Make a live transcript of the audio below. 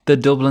The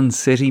Dublin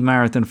City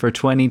Marathon for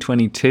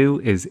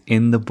 2022 is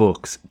in the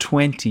books.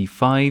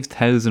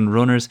 25,000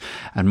 runners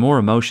and more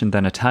emotion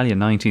than Italia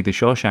 90, The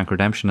Shawshank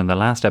Redemption and the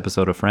last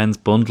episode of Friends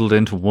bundled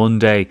into one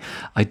day.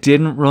 I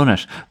didn't run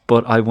it,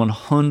 but I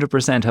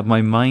 100% have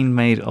my mind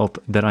made up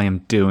that I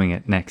am doing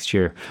it next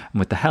year. And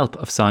with the help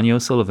of Sonia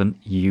O'Sullivan,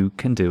 you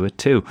can do it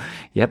too.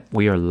 Yep,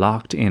 we are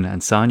locked in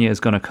and Sonia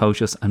is going to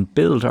coach us and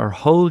build our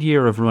whole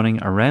year of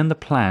running around the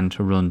plan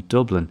to run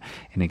Dublin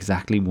in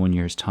exactly 1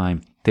 year's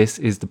time. This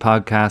is the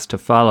podcast to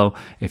follow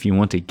if you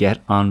want to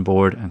get on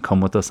board and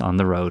come with us on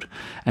the road.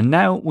 And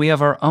now we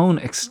have our own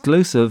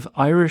exclusive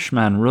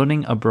Irishman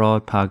Running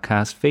Abroad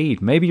podcast feed.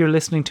 Maybe you're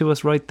listening to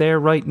us right there,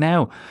 right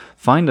now.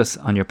 Find us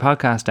on your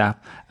podcast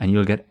app and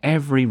you'll get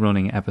every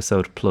running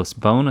episode plus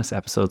bonus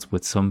episodes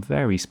with some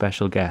very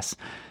special guests.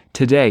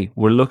 Today,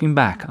 we're looking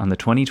back on the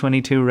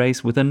 2022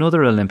 race with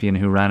another Olympian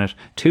who ran it,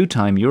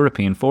 two-time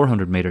European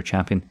 400-metre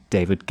champion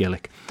David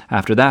Gillick.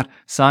 After that,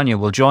 Sonia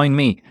will join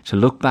me to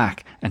look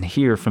back and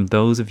hear from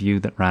those of you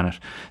that ran it.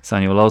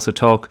 Sonia will also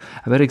talk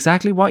about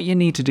exactly what you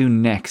need to do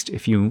next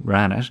if you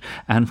ran it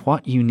and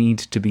what you need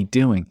to be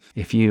doing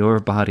if your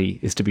body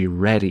is to be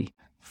ready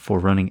for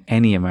running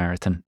any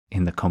marathon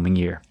in the coming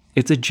year.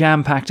 It's a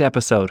jam-packed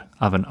episode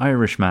of An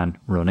Irishman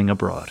Running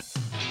Abroad.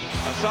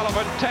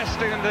 Sullivan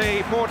testing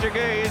the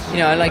Portuguese. You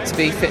know, I like to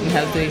be fit and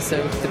healthy,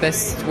 so the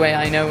best way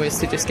I know is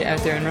to just get out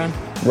there and run.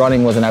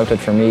 Running was an outlet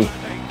for me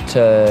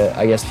to,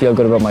 I guess, feel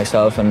good about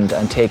myself and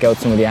take out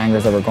some of the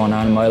angers that were going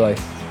on in my life.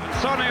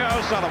 Sonia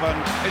O'Sullivan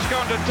is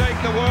going to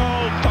take the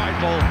world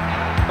title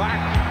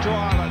back to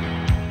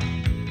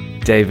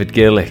Ireland. David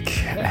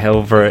Gillick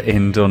over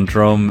in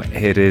Dundrum.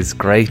 It is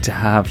great to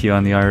have you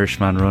on the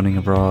Irishman Running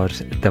Abroad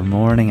the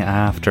morning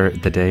after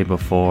the day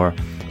before.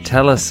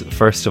 Tell us,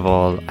 first of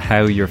all,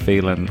 how you're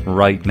feeling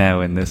right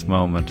now in this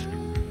moment.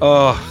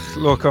 Oh,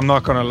 look, I'm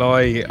not going to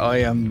lie.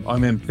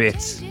 I'm in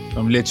bits.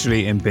 I'm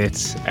literally in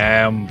bits.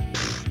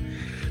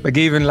 Like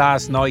even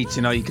last night,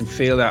 you know, you can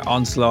feel that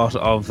onslaught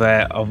of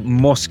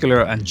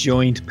muscular and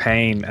joint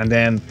pain. And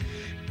then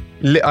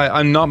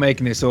I'm not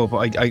making this up.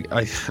 I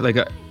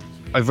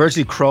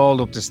virtually crawled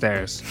up the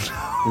stairs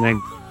and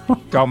then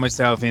got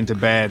myself into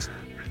bed.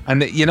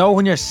 And you know,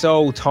 when you're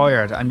so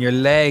tired and your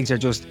legs are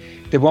just,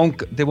 they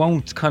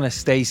won't kind of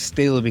stay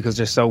still because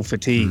they're so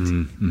fatigued.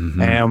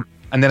 Mm-hmm.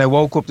 And then I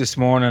woke up this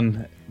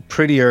morning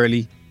pretty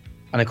early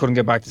and I couldn't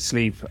get back to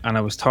sleep and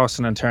I was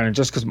tossing and turning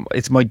just because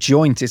it's my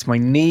joints, it's my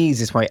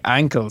knees, it's my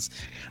ankles,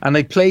 and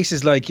like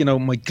places like, you know,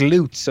 my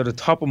glutes, so the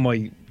top of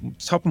my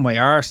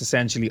arse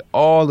essentially,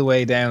 all the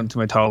way down to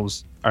my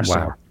toes are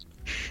sore.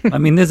 I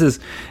mean, this is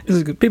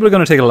people are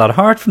going to take a lot of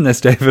heart from this,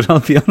 David,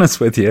 I'll be honest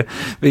with you,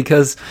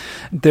 because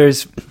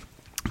there's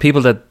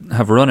people that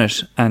have run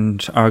it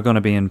and are going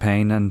to be in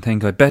pain and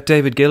think, I bet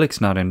David Gillick's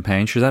not in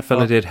pain. Sure, that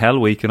fella did Hell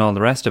Week and all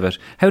the rest of it.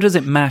 How does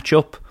it match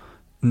up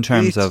in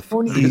terms of...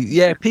 Funny.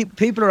 Yeah,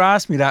 people are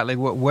asking me that, like,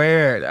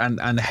 where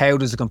and how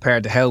does it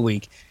compare to Hell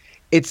Week?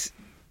 It's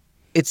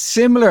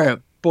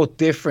similar but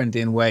different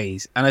in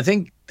ways. And I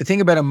think the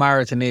thing about a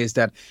marathon is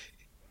that,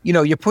 you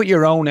know, you put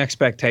your own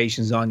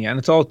expectations on you and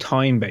it's all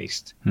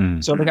time-based.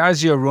 So like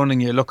as you're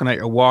running, you're looking at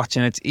your watch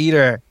and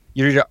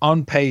you're either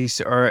on pace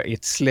or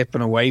it's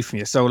slipping away from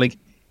you. So like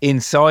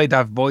inside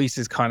that voice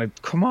is kind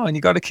of, come on,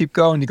 you got to keep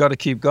going,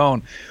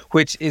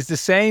 which is the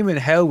same in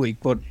Hell Week.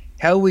 But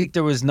Hell Week,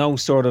 there was no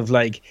sort of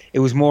like, it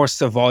was more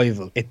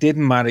survival. It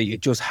didn't matter. You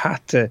just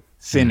had to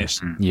finish.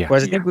 Yeah.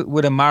 Whereas I think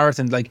with a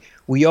marathon, like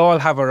we all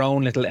have our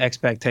own little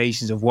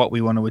expectations of what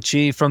we want to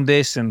achieve from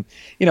this and,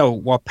 you know,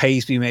 what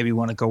pace we maybe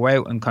want to go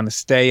out and kind of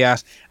stay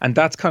at. And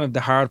that's kind of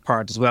the hard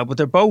part as well. But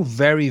they're both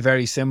very,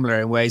 very similar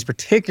in ways,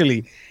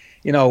 particularly,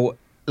 you know,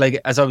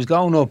 like as I was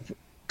going up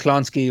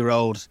Clonskeagh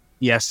Road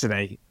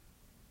yesterday,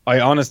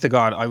 honest to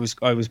God, I was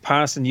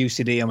passing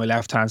UCD on my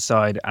left-hand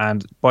side,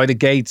 and by the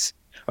gates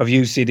of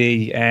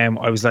UCD,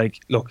 I was like,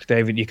 look,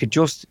 David, you could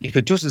just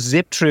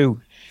zip through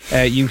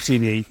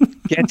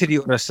UCD, get to the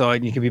other side,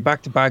 and you could be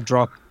back to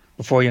backdrop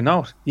before you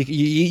know it.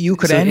 You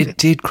could end it. It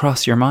did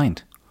cross your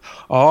mind.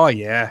 Oh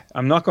yeah,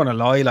 I'm not going to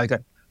lie. Like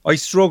I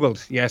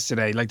struggled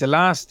yesterday. Like the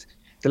last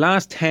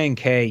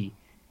 10K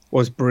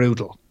was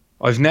brutal.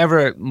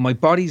 My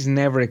body's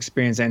never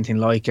experienced anything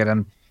like it.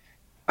 And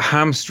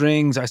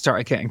hamstrings, I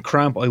started getting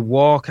cramp. I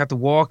had to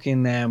walk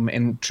in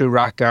through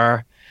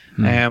Rathgar.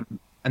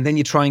 And then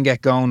you try and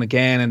get going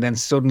again. And then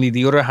suddenly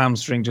the other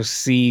hamstring just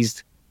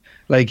seized.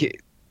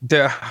 Like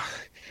and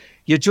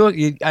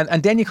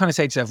then you kind of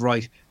say to yourself,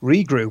 right,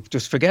 regroup,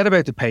 just forget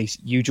about the pace.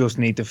 You just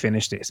need to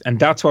finish this. And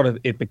that's what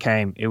it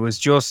became. It was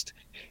just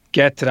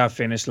get to that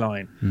finish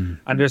line.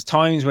 And there's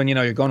times when, you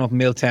know, you're going up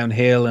Milltown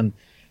Hill and,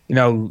 you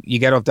know, you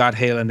get up that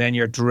hill and then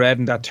you're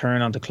dreading that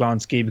turn onto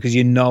Clonskeagh because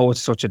you know it's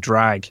such a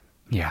drag.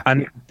 Yeah.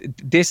 And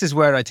this is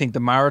where I think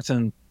the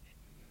marathon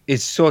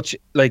is such,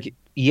 like,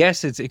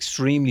 yes, it's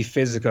extremely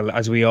physical,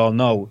 as we all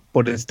know,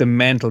 but it's the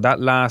mental. That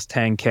last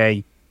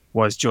 10K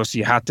was just,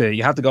 you had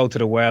to go to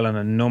the well on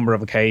a number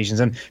of occasions.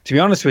 And to be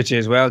honest with you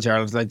as well,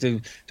 Charles, like there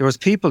was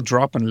people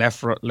dropping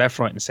left, right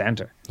and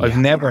centre.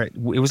 It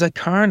was like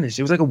carnage.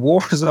 It was like a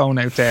war zone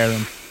out there.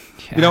 And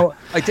You know,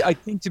 I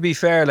think, to be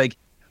fair, like,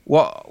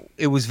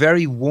 it was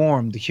very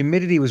warm. The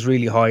humidity was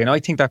really high, and I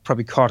think that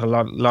probably caught a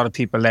lot of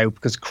people out,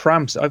 because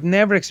cramps. I've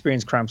never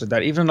experienced cramps like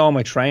that, even in all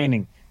my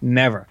training.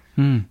 Never.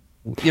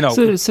 You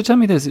know. So tell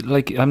me this,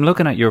 like, I'm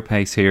looking at your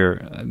pace here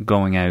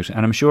going out,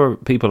 and I'm sure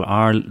people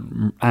are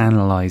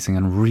analysing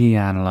and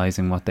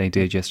reanalyzing what they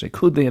did yesterday.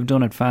 Could they have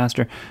done it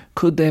faster?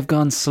 Could they have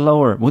gone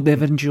slower? Would they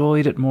have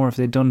enjoyed it more if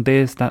they'd done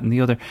this, that and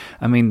the other?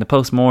 I mean, the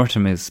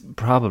post-mortem is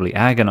probably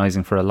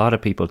agonising for a lot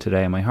of people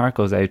today, and my heart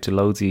goes out to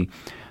Loadsy.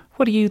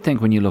 What do you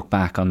think when you look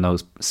back on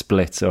those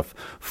splits of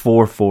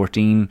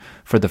 4:14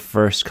 for the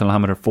first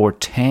kilometre,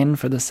 4:10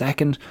 for the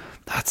second?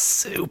 That's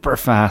super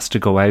fast to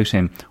go out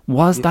in.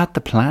 Was that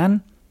the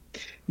plan?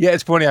 Yeah,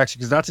 it's funny actually,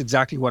 because that's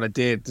exactly what I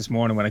did this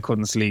morning when I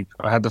couldn't sleep.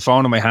 I had the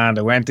phone in my hand.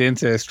 I went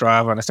into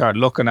Strava and I started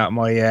looking at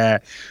my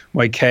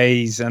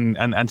Ks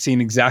and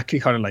seeing exactly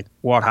kind of like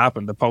what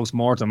happened, the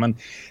post-mortem. And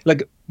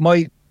like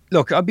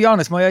I'll be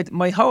honest,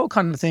 my whole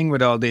kind of thing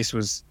with all this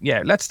was,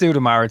 yeah, let's do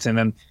the marathon.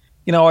 And,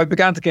 you know, I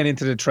began to get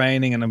into the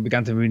training and I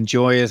began to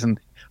enjoy it. And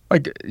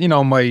like, you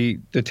know,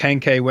 the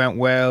 10K went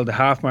well, the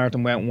half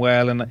marathon went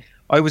well, and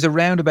I was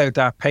around about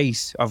that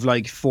pace of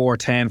like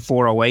 4:10,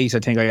 4:08, I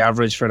think I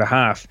averaged for the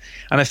half.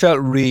 And I felt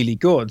really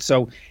good.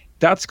 So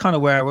that's kind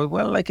of where I was,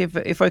 well, like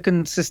if I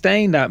can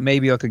sustain that,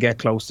 maybe I could get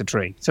close to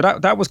 3. So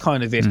that was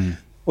kind of it.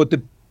 But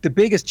the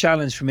biggest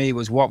challenge for me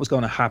was what was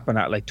going to happen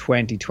at like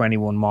 20,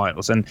 21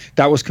 miles. And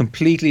that was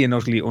completely and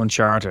utterly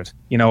uncharted.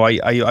 You know,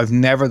 I've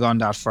never gone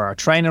that far.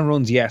 Training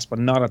runs, yes, but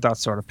not at that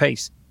sort of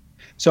pace.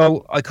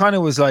 So I kind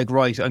of was like,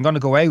 right, I'm going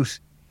to go out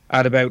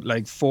at about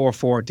like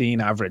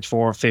 4:14 average,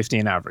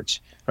 4:15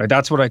 average. Right,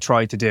 that's what I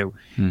tried to do.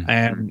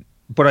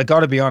 But I got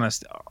to be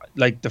honest,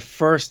 like the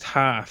first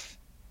half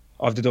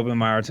of the Dublin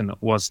Marathon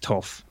was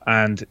tough,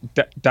 and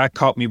that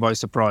caught me by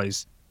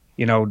surprise.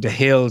 You know, the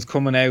hills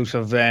coming out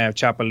of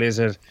Chapel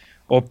Lizard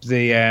up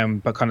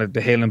the but kind of the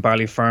hill in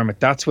Ballyfermot.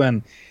 That's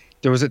when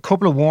there was a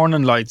couple of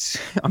warning lights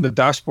on the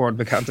dashboard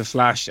began to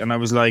flash, and I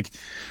was like,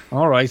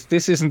 all right,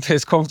 this isn't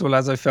as comfortable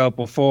as I felt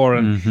before.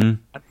 And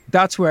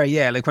that's where,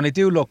 yeah, like when I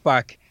do look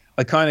back,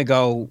 I kind of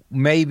go,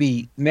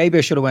 maybe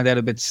I should have went out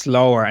a bit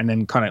slower and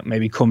then kind of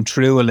maybe come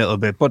through a little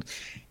bit. But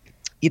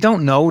you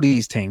don't know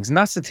these things. And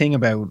that's the thing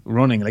about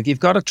running. Like,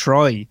 you've got to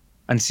try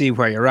and see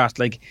where you're at.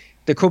 Like,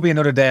 there could be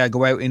another day I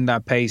go out in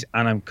that pace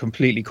and I'm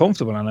completely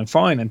comfortable and I'm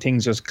fine and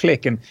things just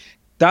click. And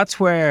that's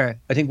where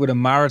I think with a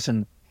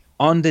marathon,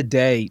 on the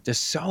day, there's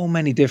so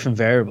many different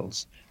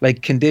variables,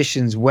 like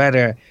conditions,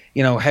 weather,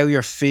 you know, how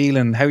you're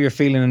feeling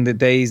in the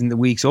days and the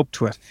weeks up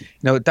to it. You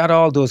know, that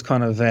all does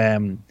kind of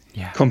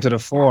come to the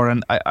fore.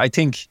 And I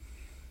think,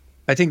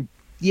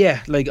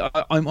 yeah, like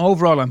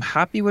I'm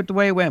happy with the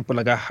way it went,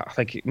 but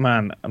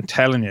man, I'm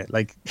telling you,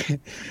 like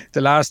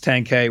the last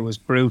 10K was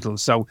brutal.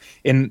 So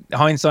in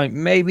hindsight,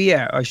 maybe,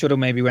 yeah, I should have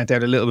maybe went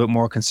out a little bit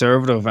more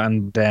conservative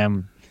and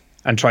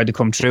tried to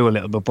come through a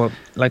little bit. But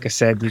like I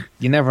said,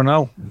 you never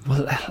know.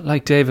 Well,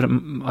 like David,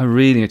 I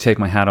really take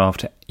my hat off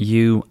to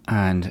you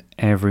and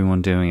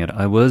everyone doing it.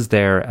 I was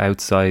there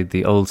outside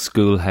the old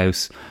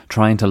schoolhouse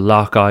trying to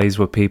lock eyes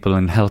with people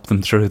and help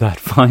them through that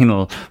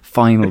final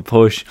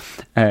push.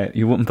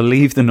 You wouldn't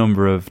believe the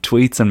number of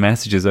tweets and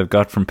messages I've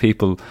got from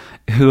people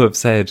who have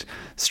said,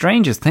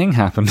 strangest thing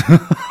happened.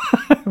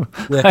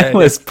 I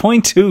was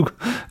 0.2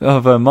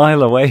 of a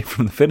mile away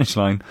from the finish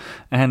line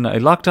and I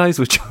locked eyes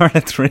with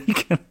Charlotte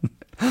Regan.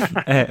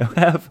 I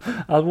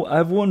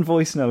have one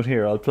voice note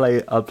here. I'll play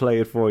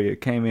it for you.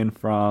 It came in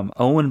from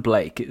Owen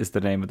Blake is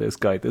the name of this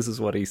guy. This is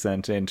what he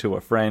sent in to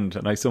a friend,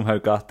 and I somehow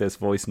got this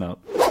voice note.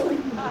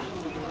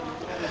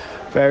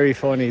 Very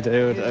funny,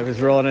 dude. I was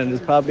running, it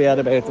was probably at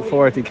about the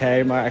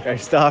 40k mark. I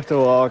stopped to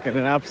walk in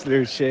an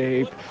absolute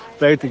shape,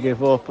 about to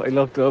give up. I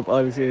looked up,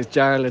 obviously it's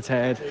Jarlath's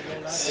head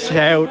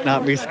shouting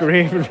at me,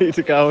 screaming me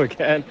to go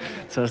again.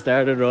 So I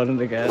started running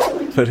again.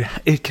 But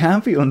it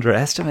can't be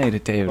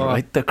underestimated, David,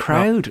 right? The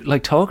crowd,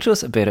 like, talk to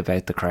us a bit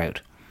about the crowd.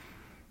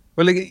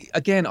 Well, like,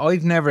 again,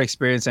 I've never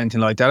experienced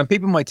anything like that. And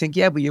people might think,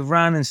 yeah, but you've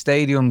ran in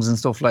stadiums and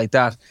stuff like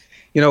that.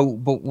 You know,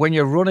 but when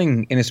you're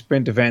running in a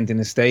sprint event in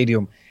a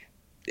stadium,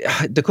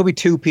 there could be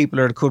 2 people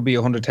or there could be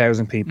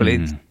 100,000 people.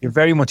 You're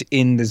very much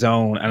in the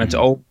zone and it's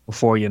over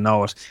before you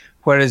know it.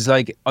 Whereas,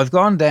 like, I've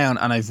gone down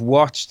and I've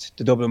watched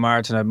the Dublin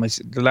Marathon.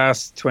 The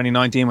last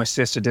 2019, my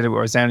sister did it where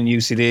I was down in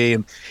UCD,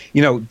 and,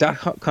 you know, that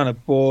kind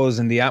of buzz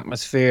and the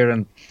atmosphere,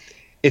 and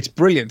it's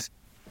brilliant.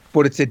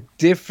 But it's a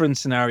different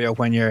scenario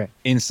when you're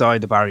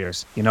inside the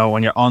barriers, you know,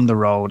 when you're on the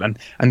road. And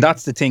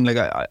that's the thing. Like,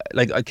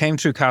 I came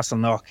through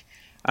Castleknock,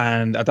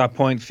 and at that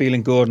point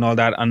feeling good and all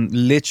that, and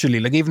literally,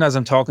 like, even as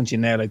I'm talking to you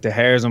now, like the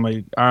hairs on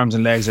my arms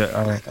and legs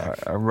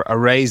are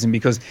raising,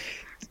 because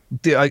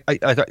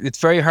it's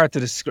very hard to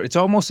describe. It's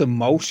almost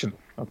emotional.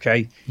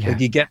 Okay,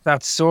 like you get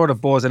that sort of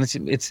buzz, and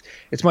it's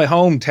my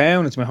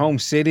hometown, it's my home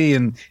city,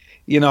 and,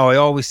 you know, I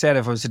always said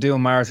if I was to do a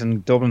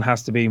marathon, Dublin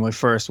has to be my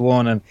first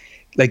one. And,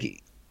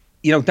 like,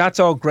 you know, that's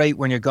all great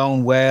when you're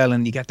going well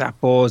and you get that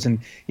buzz, and,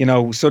 you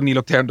know, suddenly you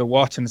look down at the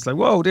watch and it's like,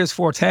 whoa, there's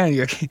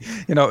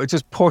 4:10. You know, it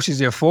just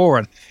pushes you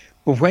forward.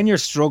 But when you're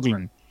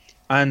struggling,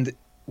 and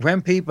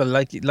when people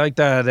like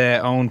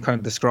that Owen kind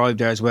of described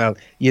there as well,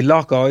 you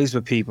lock eyes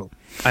with people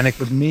and it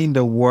could mean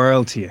the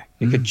world to you.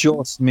 It could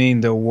just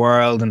mean the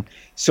world, and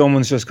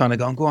someone's just kind of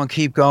going, go on,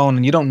 keep going,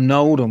 and you don't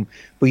know them,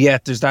 but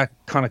yet there's that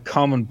kind of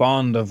common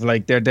bond of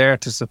like they're there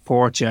to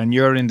support you and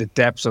you're in the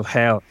depths of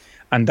hell,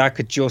 and that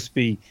could just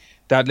be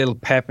that little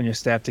pep in your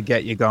step to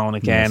get you going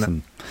again.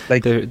 Listen,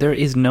 like there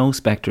is no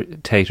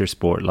spectator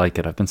sport like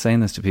it. I've been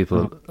saying this to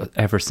people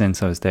ever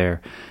since I was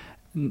there.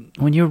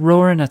 When you're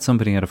roaring at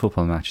somebody at a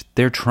football match,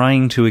 they're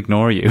trying to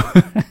ignore you.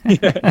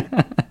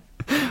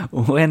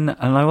 And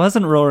I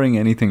wasn't roaring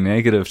anything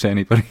negative to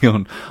anybody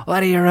going,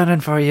 what are you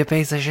running for, you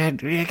piece of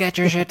shit? You get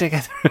your shit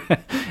together.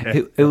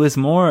 It was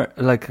more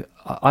like,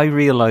 I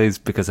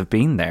realised, because I've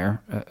been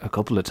there a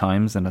couple of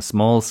times on a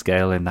small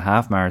scale in the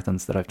half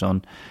marathons that I've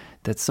done,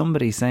 that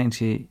somebody's saying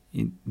to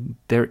you,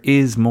 there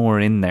is more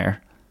in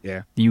there.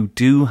 Yeah. You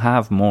do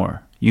have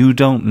more. You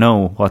don't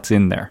know what's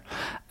in there.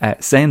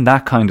 Saying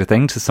that kind of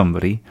thing to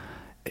somebody,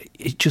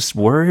 it just,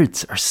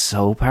 words are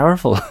so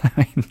powerful.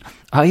 I mean,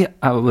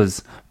 I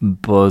was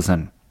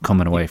buzzing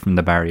coming away from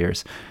the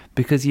barriers,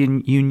 because you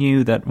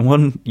knew that,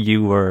 one,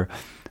 you were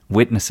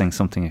witnessing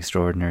something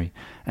extraordinary,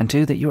 and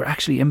two, that you were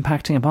actually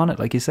impacting upon it.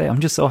 Like you say, I'm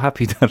just so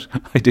happy that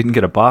I didn't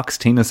get a box.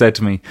 Tina said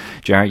to me,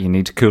 Jarrett, you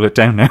need to cool it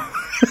down now.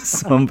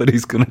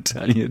 Somebody's going to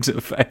tell you to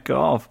feck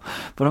off.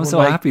 But I'm so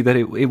happy that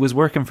it was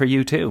working for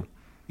you too.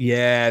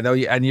 Yeah, no,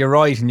 and you're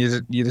right, and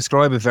you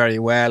describe it very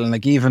well. And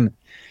like, even,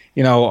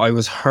 you know, I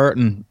was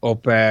hurting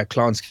up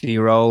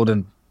Clonskeagh Road,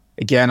 and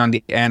again on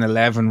the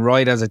N11,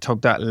 right as I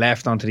took that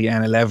left onto the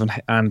N11,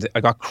 and I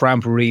got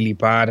cramp really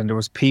bad, and there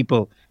was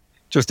people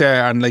just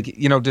there, and like,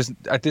 you know, just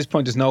at this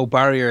point there's no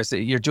barriers.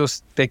 You're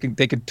just, they can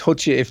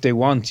touch you if they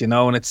want, you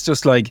know, and it's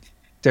just like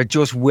they're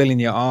just willing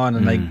you on,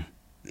 and like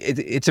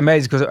it's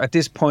amazing, because at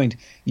this point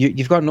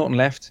you've got nothing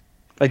left.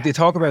 Like, they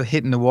talk about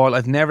hitting the wall.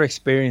 I've never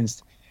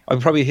experienced. I've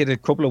probably hit a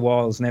couple of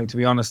walls now, to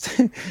be honest,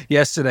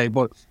 yesterday.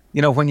 But,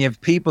 you know, when you have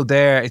people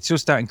there, it's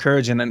just that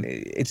encouraging. And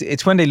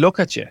it's when they look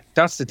at you.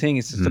 That's the thing.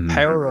 It's just the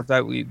power of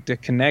that, the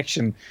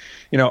connection,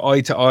 you know,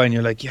 eye to eye. And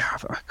you're like, yeah,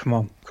 come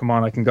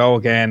on, I can go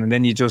again. And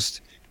then you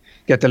just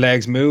get the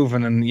legs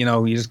moving, and, you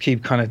know, you just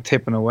keep kind of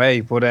tipping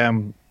away. But I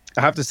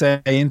have to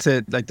say,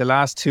 into like the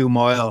last 2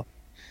 mile,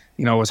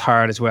 you know, was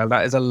hard as well.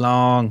 That is a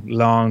long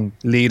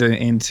lead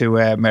into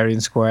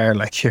Merrion Square.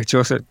 Like, you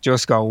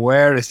just go,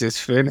 where is this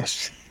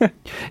finished?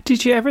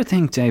 Did you ever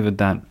think, David,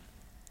 that,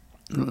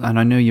 and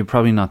I know you're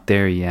probably not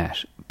there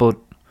yet, but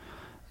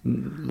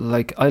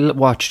like,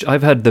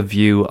 I've had the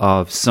view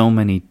of so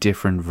many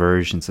different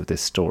versions of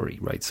this story,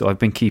 right? So I've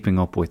been keeping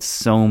up with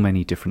so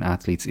many different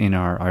athletes in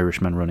our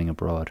Irishman Running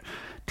Abroad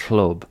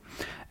club.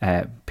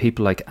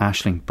 People like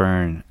Aisling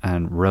Byrne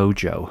and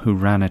Rojo, who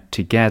ran it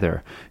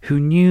together, who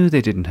knew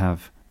they didn't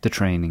have the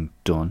training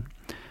done,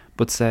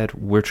 but said,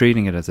 we're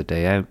treating it as a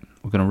day out,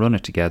 we're going to run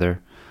it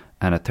together,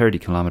 and at 30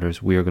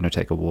 kilometres we are going to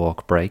take a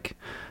walk break,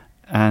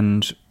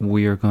 and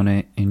we are going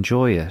to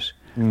enjoy it.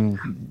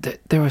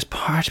 There was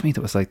part of me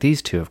that was like,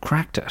 these two have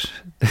cracked it.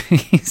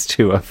 These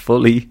two have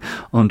fully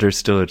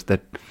understood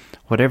that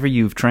whatever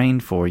you've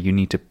trained for, you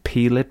need to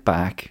peel it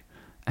back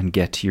and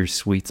get to your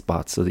sweet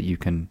spot so that you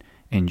can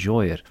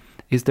enjoy it.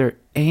 Is there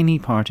any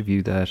part of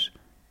you that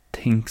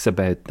thinks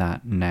about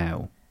that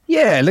now?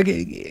 Yeah, like,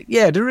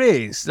 yeah, there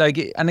is.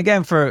 Like, and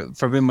again, for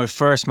being my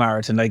first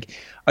marathon, like,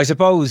 I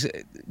suppose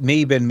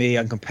me being me,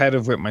 I'm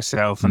competitive with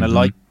myself, and I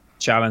like to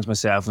challenge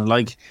myself, and I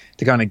like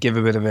to kind of give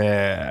a bit of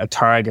a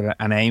target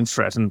and aim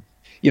for it. And,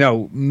 you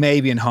know,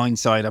 maybe in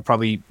hindsight,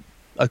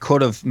 I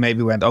could have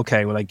maybe went,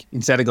 okay, well, like,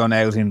 instead of going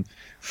out in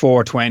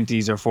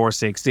 4:20s or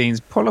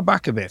 4:16s, pull it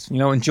back a bit, you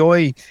know,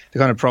 enjoy the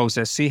kind of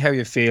process, see how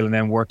you feel, and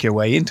then work your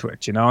way into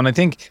it, you know. And I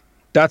think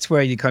that's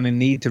where you kind of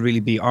need to really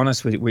be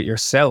honest with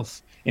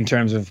yourself in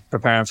terms of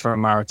preparing for a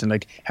marathon.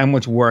 Like, how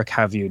much work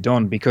have you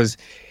done? Because,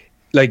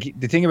 like,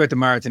 the thing about the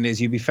marathon is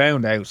you'll be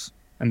found out,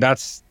 and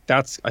that's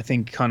I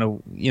think kind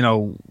of, you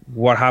know,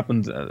 what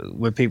happens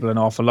with people an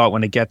awful lot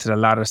when they get to the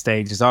latter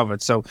stages of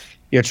it. So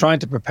you're trying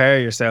to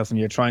prepare yourself, and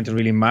you're trying to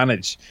really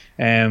manage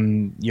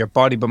your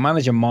body, but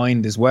manage your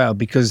mind as well,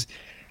 because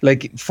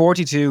like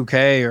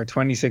 42k or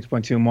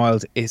 26.2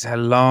 miles is a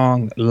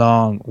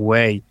long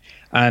way.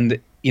 And,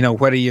 you know,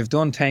 whether you've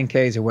done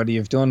 10Ks or whether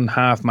you've done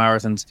half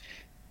marathons,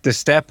 the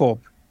step up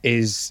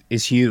is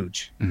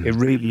huge. It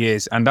really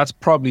is. And that's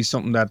probably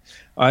something that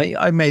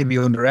I maybe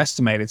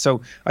underestimated.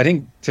 So I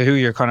think, to who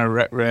you're kind of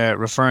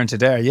referring to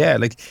there, yeah,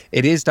 like,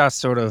 it is that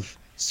sort of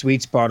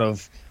sweet spot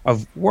of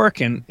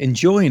working,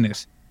 enjoying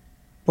it,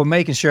 but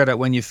making sure that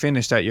when you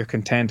finish that, you're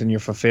content and you're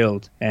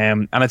fulfilled.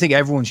 And I think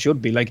everyone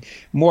should be. Like,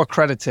 more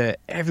credit to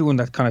everyone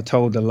that kind of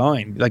toed the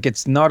line. Like,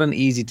 it's not an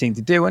easy thing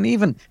to do. And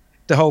even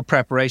the whole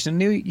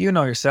preparation, you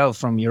know yourself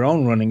from your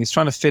own running, is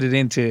trying to fit it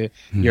into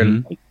your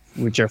life.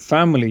 with your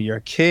family,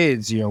 your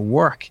kids, your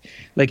work.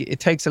 Like, it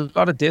takes a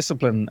lot of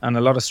discipline and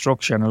a lot of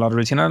structure and a lot of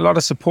routine and a lot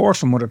of support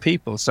from other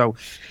people. So,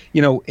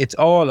 it's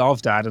all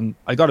of that. And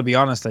I got to be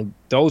honest, like,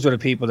 those were the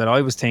people that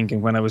I was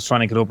thinking when I was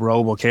trying to get up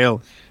Roebuck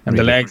Hill, and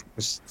the legs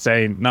was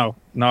saying, no,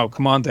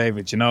 come on,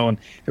 David, and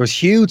there was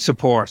huge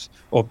support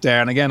up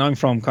there. And again, I'm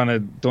from kind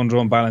of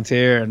Dundrum,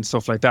 Ballantyre and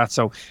stuff like that.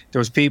 So there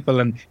was people,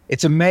 and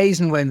it's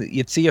amazing when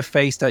you'd see a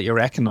face that you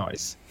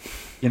recognise.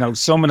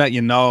 Someone that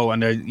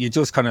and you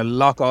just kind of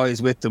lock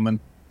eyes with them, and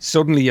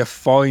suddenly you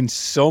find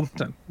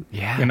something,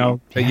 that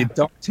you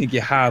don't think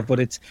you have.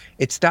 But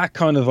it's that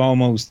kind of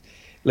almost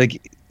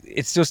like,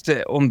 it's just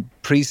the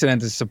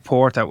unprecedented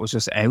support that was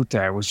just out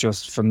there. It was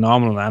just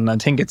phenomenal. And I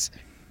think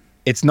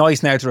it's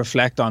nice now to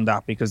reflect on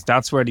that, because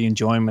that's where the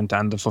enjoyment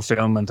and the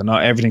fulfillment and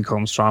everything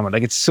comes from it.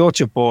 Like, it's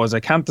such a buzz. I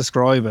can't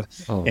describe it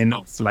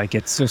enough. Like,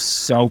 it's just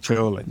so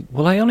cool.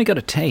 Well, I only got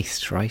a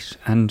taste, right?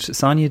 And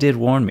Sonia did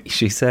warn me.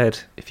 She said,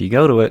 if you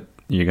go to it,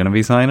 you're going to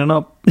be signing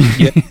up.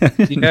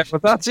 yeah,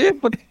 but that's it.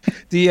 But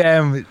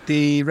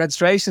the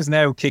registrations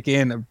now kick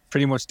in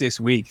pretty much this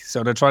week,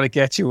 so they're trying to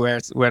get you where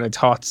it's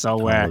hot. So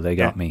they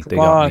got me. They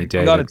got me,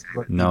 David.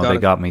 They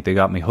got me. They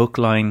got me hook,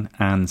 line,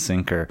 and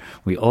sinker.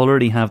 We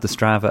already have the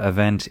Strava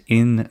event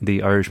in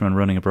the Irishman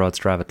Running Abroad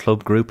Strava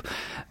Club group.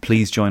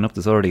 Please join up.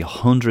 There's already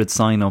 100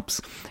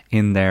 sign-ups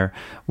in there.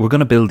 We're going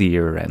to build the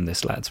year around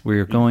this, lads.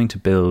 We're going to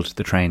build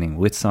the training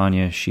with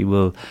Sonia. She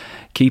will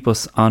keep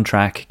us on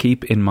track,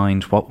 keep in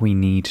mind what we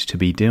need to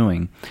be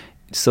doing,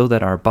 so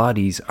that our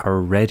bodies are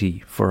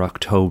ready for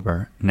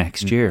October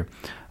next year.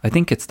 I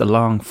think it's the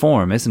long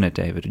form, isn't it,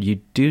 David? You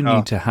do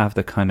need to have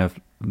the kind of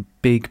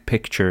big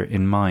picture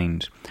in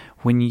mind.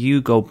 When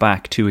you go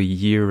back to a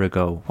year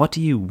ago, what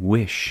do you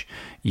wish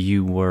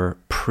you were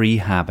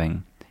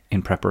prehabbing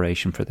in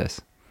preparation for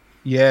this?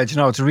 Yeah,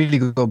 it's a really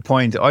good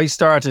point. I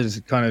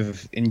started kind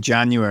of in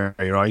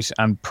January, right?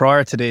 And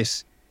prior to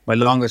this, my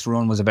longest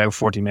run was about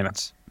 40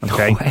 minutes.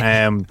 Okay.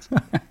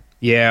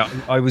 Yeah,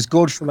 I was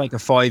good for like a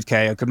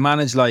 5K. I could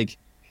manage like,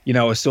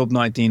 a sub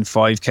 19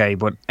 5K,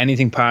 but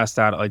anything past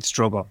that, I'd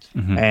struggle.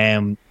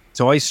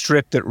 So I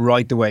stripped it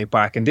right the way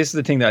back. And this is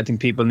the thing that I think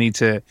people need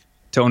to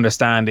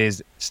understand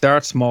is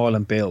start small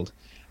and build.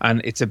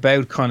 And it's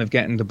about kind of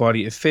getting the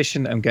body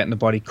efficient and getting the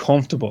body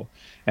comfortable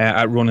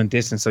at running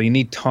distance. So you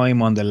need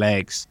time on the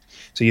legs.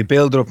 So you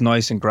build it up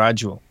nice and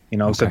gradual,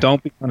 Okay. So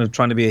don't be kind of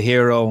trying to be a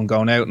hero and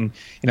going out and,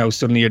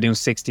 suddenly you're doing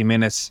 60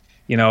 minutes,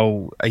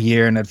 a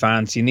year in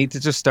advance. You need to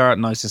just start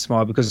nice and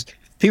small, because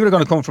people are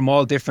going to come from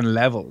all different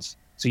levels.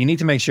 So you need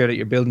to make sure that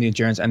you're building the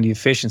endurance and the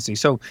efficiency.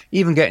 So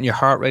even getting your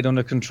heart rate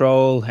under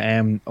control,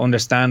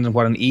 understanding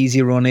what an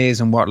easy run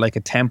is and what like a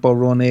tempo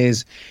run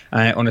is,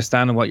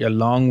 understanding what your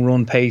long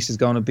run pace is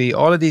going to be.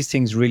 All of these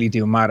things really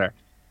do matter.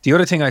 The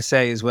other thing I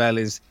say as well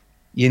is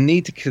you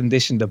need to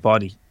condition the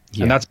body.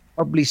 Yeah. And that's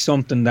probably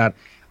something that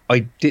I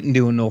didn't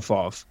do enough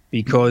of,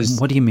 because...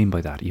 What do you mean by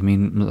that? You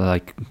mean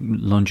like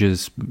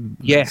lunges,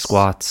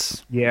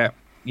 squats? Yeah.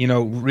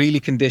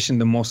 Really condition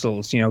the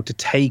muscles,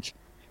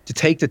 to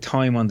take the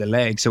time on the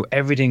leg. So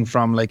everything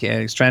from like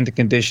strength and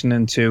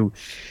conditioning to,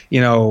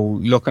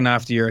 looking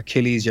after your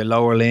Achilles, your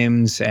lower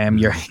limbs,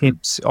 your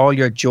hips, all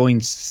your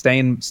joints,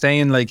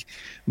 staying like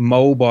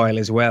mobile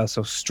as well.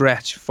 So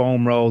stretch,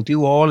 foam roll,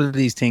 do all of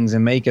these things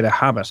and make it a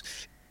habit.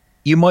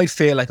 You might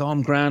feel like,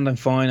 I'm grand, I'm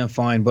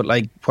fine. But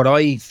like what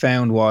I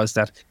found was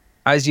that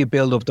as you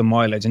build up the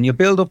mileage,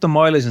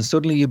 and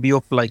suddenly you'll be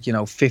up like,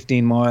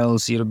 15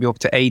 miles, you'll be up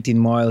to 18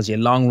 miles. Your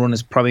long run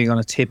is probably going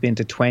to tip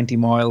into 20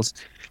 miles.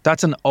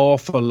 That's an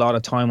awful lot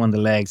of time on the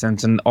legs, and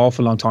it's an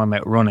awful long time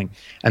out running.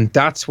 And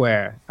that's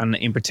where, and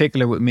in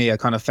particular with me, I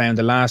kind of found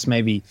the last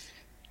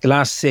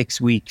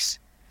 6 weeks,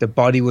 the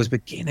body was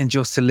beginning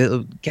just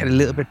to get a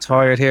little bit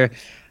tired here.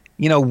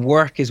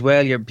 Work as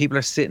well. People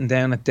are sitting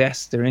down at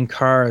desks, they're in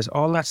cars.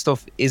 All that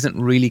stuff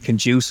isn't really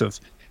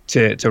conducive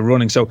to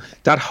running. So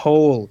that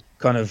whole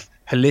kind of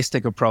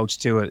holistic approach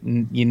to it,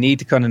 you need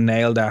to kind of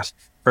nail that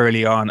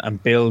early on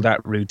and build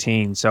that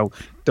routine. So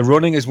the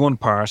running is one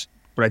part,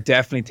 but I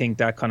definitely think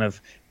that kind of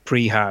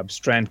prehab,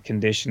 strength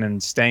conditioning,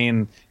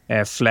 staying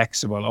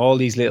flexible, all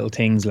these little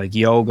things like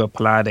yoga,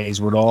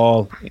 Pilates would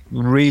all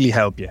really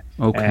help you.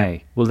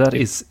 Okay. Well,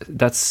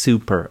 that's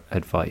super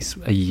advice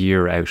a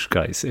year out,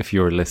 guys, if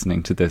you're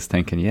listening to this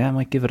thinking, yeah, I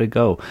might give it a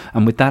go.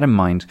 And with that in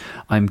mind,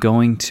 I'm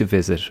going to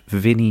visit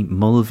Vinny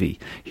Mulvey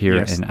here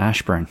in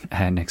Ashburn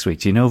next week.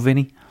 Do you know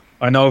Vinny?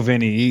 I know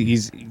Vinny.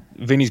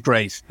 Vinny's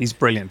great. He's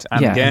brilliant.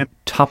 And again,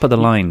 top of the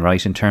line,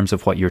 right, in terms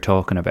of what you're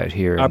talking about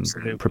here.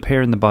 Absolutely.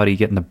 Preparing the body,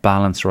 getting the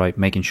balance right,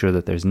 making sure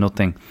that there's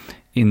nothing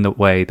in the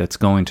way that's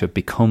going to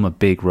become a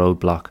big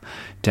roadblock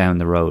down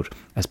the road.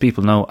 As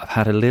people know, I've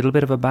had a little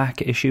bit of a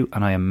back issue,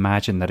 and I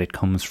imagine that it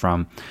comes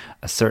from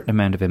a certain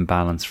amount of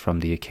imbalance from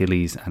the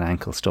Achilles and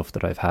ankle stuff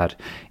that I've had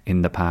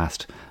in the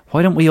past.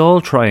 Why don't we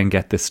all try and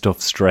get this stuff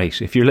straight?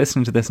 If you're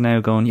listening to this now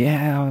going,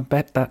 yeah, I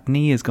bet that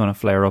knee is going to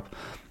flare up,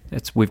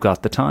 we've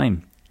got the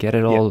time. Get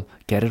it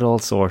all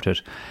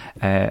sorted.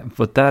 But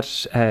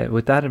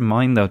with that in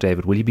mind, though,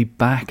 David, will you be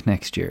back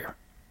next year?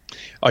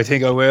 I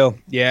think I will.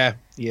 Yeah.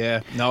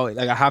 No,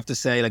 like I have to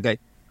say, like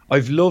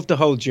I've loved the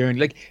whole journey.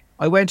 Like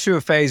I went through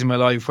a phase in my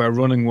life where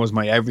running was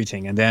my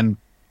everything, and then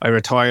I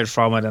retired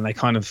from it, and I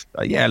kind of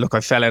I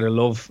fell out of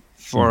love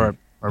for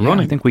running.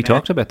 I think we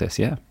talked about this.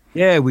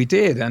 Yeah, we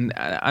did, and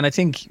I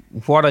think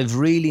what I've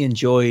really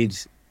enjoyed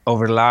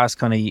over the last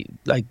kind of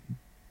like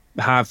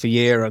half a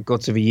year or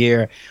guts of a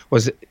year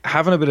was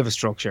having a bit of a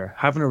structure,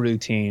 having a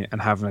routine,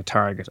 and having a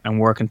target, and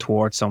working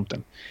towards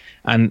something.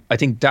 And I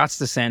think that's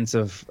the sense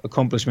of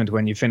accomplishment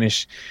when you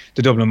finish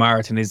the Dublin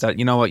Marathon, is that,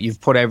 you know what, you've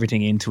put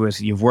everything into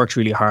it, you've worked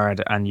really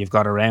hard, and you've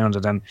got around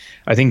it. And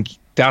I think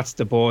that's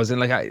the buzz.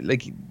 And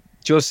like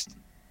just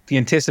the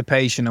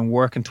anticipation and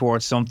working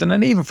towards something,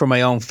 and even for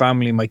my own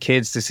family, my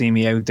kids, to see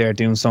me out there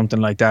doing something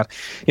like that,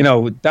 you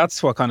know,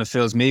 that's what kind of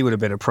fills me with a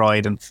bit of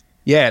pride. And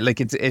yeah, like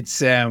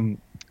it's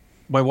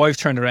my wife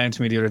turned around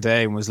to me the other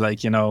day and was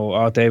like, you know,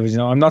 oh, David, you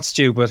know, I'm not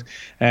stupid.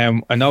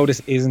 I know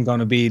this isn't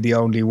going to be the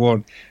only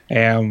one.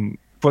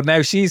 But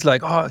now she's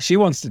like, oh, she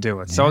wants to do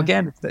it. Yeah. So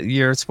again,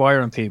 you're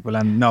inspiring people.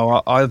 And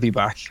no, I'll be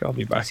back. I'll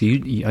be back. So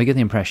I get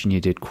the impression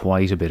you did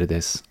quite a bit of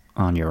this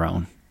on your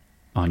own,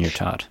 on your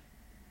Todd.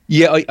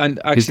 Yeah, and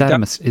actually,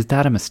 is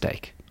that a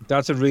mistake?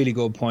 That's a really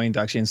good point,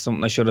 actually, and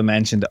something I should have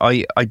mentioned.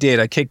 I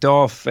did. I kicked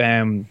off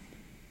a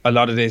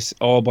lot of this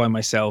all by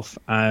myself,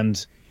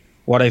 and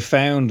what I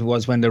found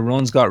was when the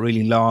runs got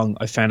really long,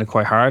 I found it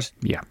quite hard.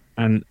 Yeah.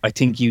 And I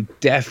think you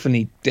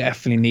definitely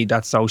need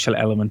that social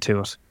element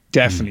to it.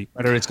 Definitely.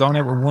 Whether it's going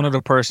out with one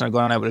other person or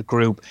going out with a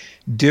group,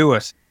 do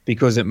it,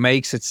 because it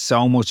makes it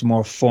so much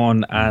more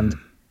fun, and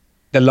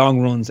the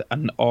long runs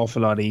an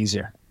awful lot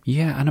easier.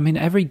 Yeah, and I mean,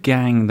 every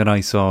gang that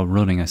I saw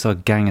running, I saw a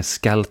gang of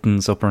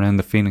skeletons up around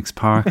the Phoenix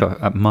Park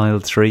at mile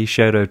 3.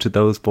 Shout out to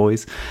those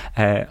boys.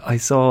 I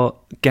saw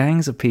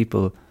gangs of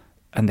people,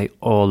 and they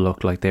all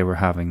looked like they were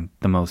having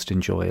the most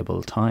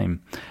enjoyable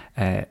time.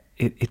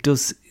 It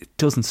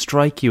doesn't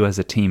strike you as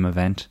a team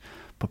event,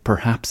 but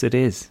perhaps it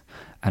is.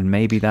 And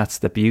maybe that's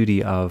the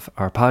beauty of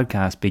our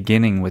podcast,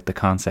 beginning with the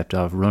concept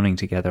of running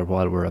together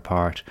while we're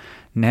apart.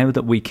 Now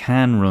that we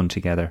can run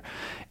together,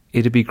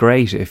 it'd be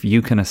great if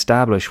you can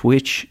establish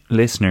which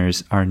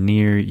listeners are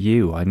near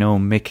you. I know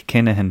Mick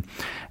Kinahan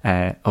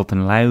up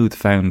in Louth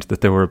found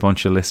that there were a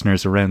bunch of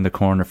listeners around the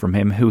corner from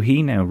him who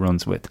he now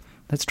runs with.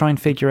 Let's try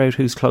and figure out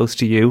who's close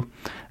to you,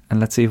 and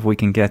let's see if we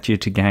can get you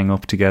to gang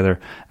up together,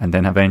 and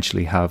then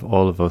eventually have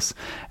all of us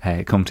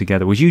come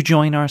together. Would you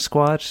join our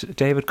squad,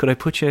 David? Could I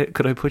put you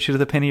to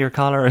the pin of your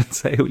collar and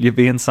say, will you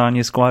be in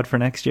Sonia's squad for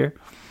next year?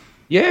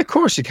 Yeah, of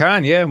course you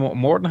can. Yeah,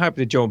 more than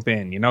happy to jump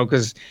in, you know,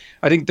 because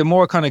I think the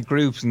more kind of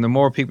groups and the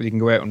more people you can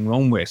go out and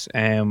run with,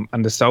 and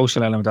the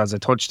social element, as I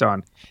touched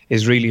on,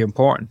 is really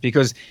important,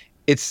 because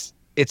it's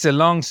a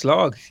long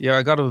slog. Yeah,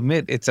 I got to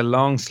admit, it's a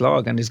long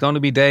slog, and there's going to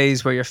be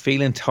days where you're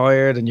feeling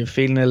tired and you're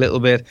feeling a little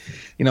bit,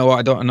 you know,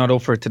 I'm not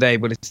up for it today,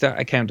 but it's that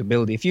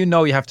accountability. If you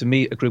know you have to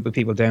meet a group of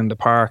people down the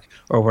park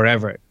or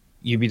wherever,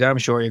 you'd be damn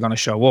sure you're going to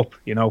show up,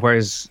 you know,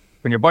 whereas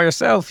when you're by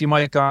yourself, you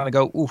might kind of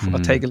go, oof, I'll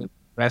take a little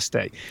rest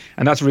day.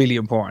 And that's really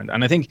important.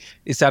 And I think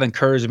it's that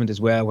encouragement as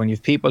well. When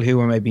you've people who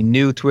are maybe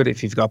new to it,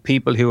 if you've got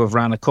people who have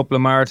ran a couple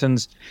of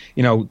marathons,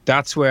 you know,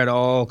 that's where it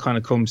all kind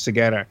of comes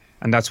together.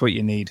 And that's what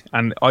you need.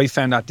 And I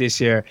found that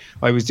this year,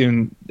 I was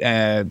doing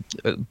a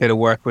bit of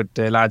work with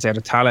the lads out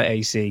of Tala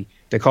AC.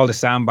 They're called the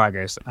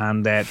Sandbaggers,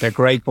 and they're a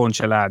great bunch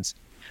of lads.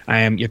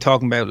 You're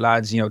talking about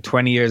lads, you know,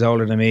 20 years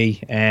older than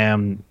me,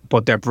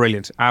 but they're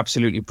brilliant,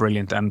 absolutely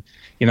brilliant. And,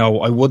 you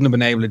know, I wouldn't have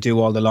been able to do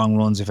all the long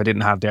runs if I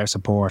didn't have their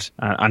support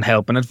and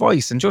help and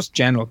advice and just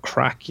general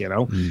crack, you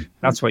know.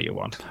 That's what you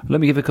want.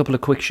 Let me give a couple of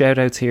quick shout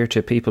outs here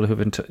to people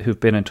who've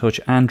been in touch.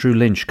 Andrew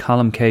Lynch,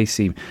 Colm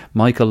Casey,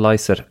 Michael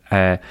Lysett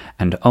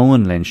and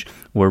Owen Lynch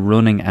were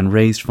running and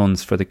raised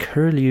funds for the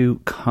Curlew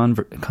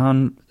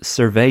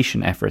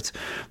conservation efforts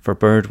for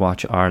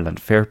Birdwatch Ireland.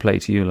 Fair play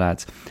to you,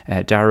 lads.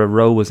 Dara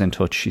Rowe was in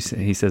touch.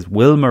 He says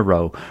Wilma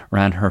Rowe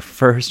ran her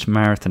first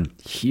marathon.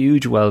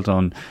 Huge well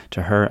done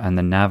to her and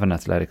the Navan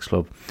Athletics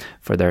Club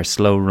for their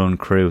slow run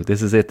crew.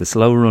 This is it. The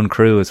slow run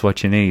crew is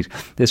what you need.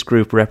 This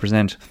group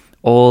represent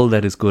all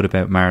that is good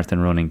about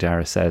marathon running,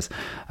 Dara says.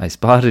 I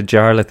spotted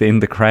Jarlath in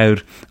the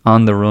crowd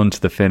on the run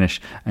to the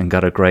finish and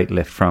got a great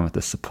lift from it.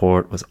 The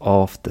support was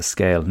off the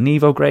scale.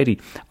 Niamh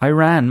O'Grady, I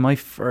ran my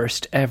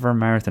first ever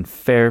marathon.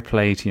 Fair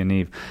play to you,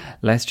 Niamh.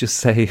 Let's just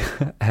say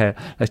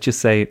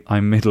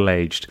I'm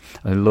middle-aged.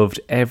 I loved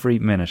every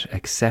minute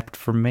except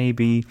for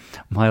maybe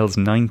miles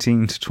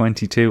 19 to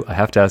 22. I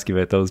have to ask you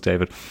about those,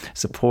 David.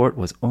 Support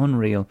was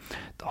unreal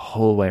the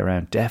whole way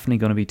around. Definitely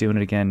going to be doing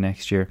it again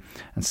next year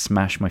and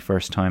smash my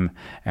first time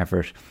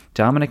effort.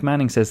 Dominic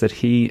Manning says that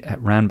he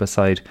ran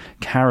beside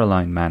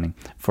Caroline Manning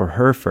for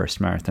her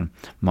first marathon.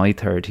 My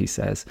third, he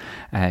says.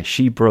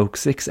 She broke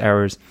 6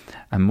 hours,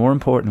 and more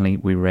importantly,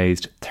 we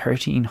raised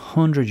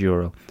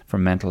 €1,300 for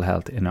mental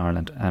health in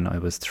Ireland, and I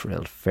was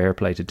thrilled. Fair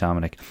play to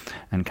Dominic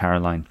and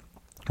Caroline.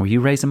 Were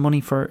you raising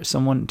money for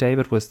someone,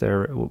 David? Was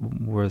there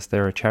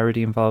a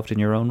charity involved in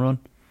your own run?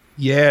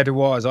 Yeah, there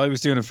was. I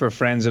was doing it for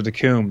friends of the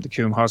Coombe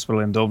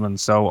Hospital in Dublin.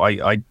 So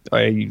I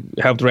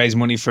helped raise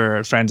money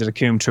for friends of the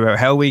Coombe throughout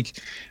Hell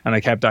Week, and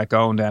I kept that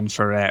going then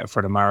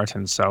for the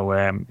marathon. So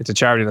it's a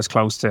charity that's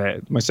close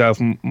to myself,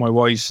 and my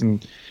wife,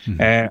 and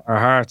our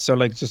hearts. So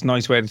like, just a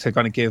nice way to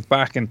kind of give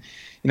back. And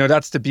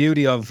that's the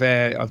beauty of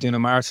doing a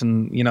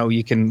marathon.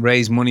 You can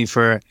raise money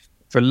for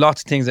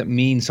lots of things that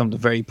mean something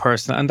very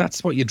personal, and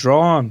that's what you draw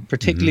on,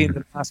 particularly in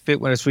the last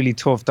bit when it's really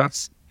tough.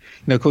 That's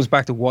it goes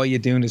back to why you're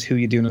doing this, who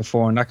you're doing it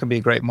for, and that can be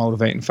a great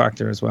motivating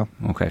factor as well.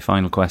 Okay,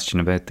 final question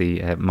about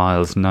the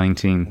miles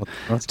 19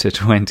 to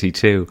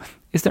 22.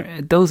 Is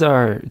there those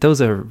are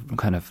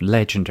kind of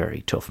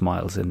legendary tough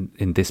miles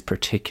in this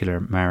particular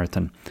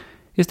marathon?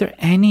 Is there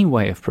any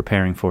way of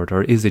preparing for it,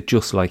 or is it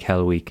just like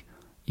Hell Week?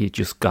 You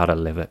just gotta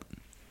live it.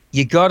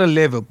 You gotta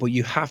live it, but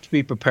you have to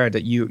be prepared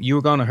that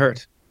you're gonna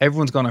hurt.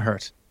 Everyone's gonna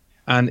hurt,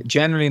 and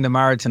generally in the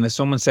marathon, as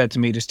someone said to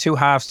me, there's two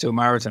halves to a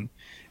marathon.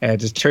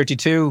 There's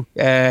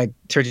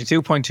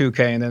 32.2k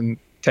and then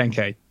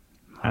 10k.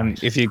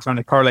 And if you kind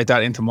of correlate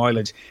that into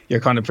mileage,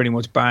 you're kind of pretty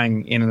much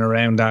bang in and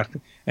around that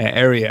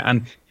area.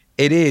 And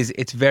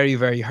it's very,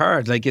 very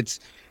hard. Like it's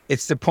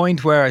the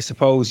point where I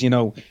suppose,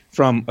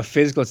 from a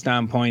physical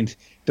standpoint,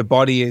 the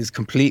body is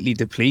completely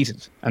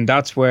depleted. And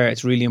that's where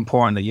it's really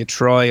important that you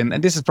try. And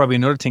this is probably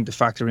another thing to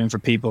factor in for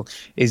people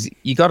is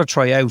you got to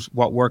try out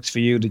what works for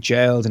you, the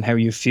gels and how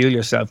you feel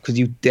yourself, because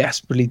you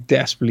desperately,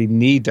 desperately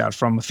need that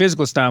from a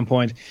physical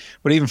standpoint,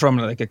 but even from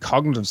like a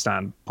cognitive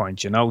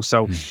standpoint,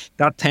 So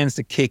that tends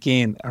to kick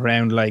in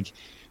around like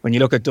when you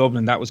look at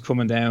Dublin, that was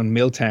coming down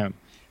Milltown.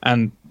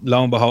 And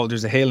lo and behold,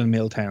 there's a hill in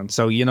Milltown.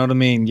 So you know what I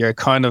mean? You're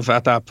kind of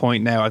at that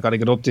point now, I got to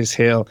get up this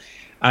hill.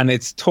 And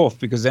it's tough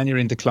because then you're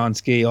into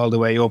Clonskea all the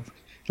way up,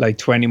 like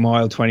 20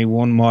 mile,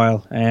 21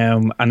 mile.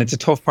 And it's a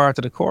tough part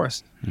of the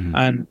course.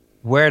 And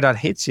where that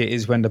hits you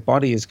is when the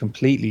body is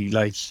completely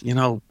like,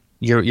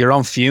 you're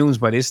on fumes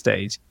by this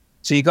stage.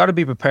 So you got to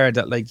be prepared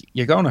that like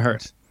you're going to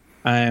hurt.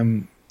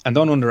 And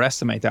don't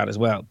underestimate that as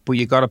well. But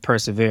you got to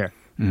persevere.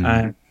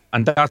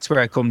 And that's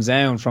where it comes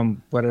down from,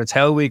 whether it's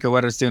Hell Week or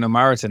whether it's doing a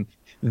marathon.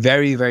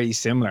 Very, very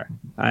similar.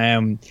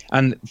 And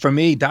for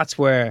me, that's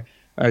where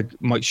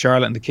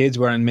Charlotte and the kids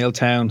were in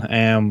Milltown.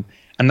 And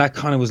that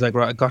kind of was like,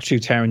 right, I got through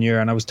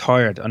Terenure and I was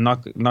tired. I'm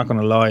not going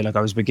to lie. Like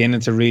I was beginning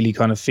to really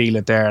kind of feel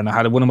it there. And I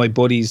had one of my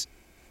buddies,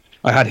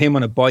 I had him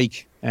on a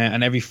bike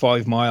and every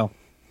 5 mile,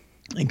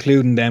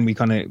 including then we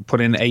kind of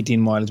put in 18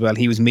 mile as well.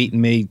 He was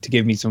meeting me to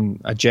give me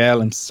a gel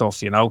and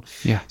stuff,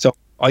 Yeah. So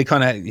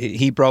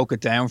he broke it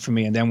down for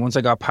me. And then once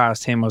I got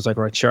past him, I was like,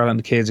 right, Charlotte and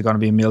the kids are going to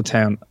be in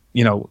Milltown.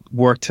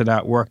 Work to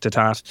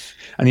that.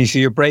 And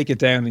you break it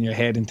down in your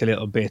head into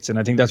little bits. And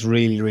I think that's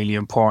really, really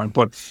important.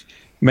 But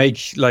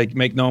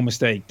make no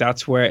mistake,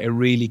 that's where it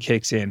really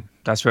kicks in.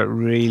 That's where it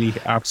really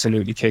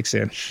absolutely kicks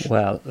in.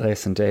 Well,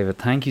 listen, David,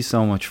 thank you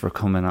so much for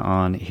coming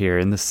on here.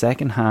 In the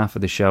second half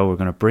of the show, we're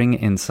going to bring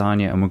in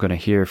Sonia and we're going to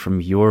hear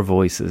from your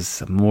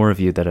voices, more of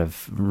you that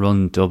have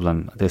run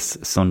Dublin this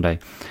Sunday,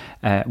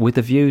 with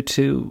a view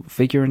to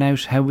figuring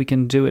out how we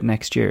can do it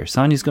next year.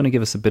 Sonia's going to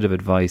give us a bit of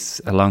advice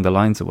along the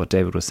lines of what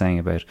David was saying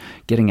about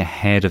getting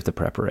ahead of the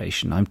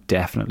preparation. I'm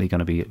definitely going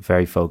to be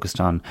very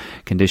focused on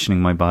conditioning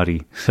my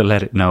body to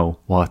let it know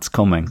what's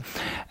coming.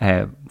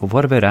 But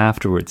what about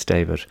afterwards,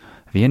 David?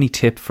 Have you any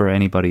tip for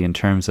anybody in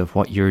terms of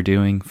what you're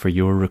doing for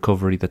your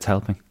recovery that's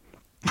helping?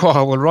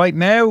 Oh, well, right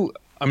now,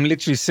 I'm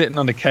literally sitting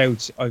on the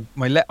couch.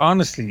 My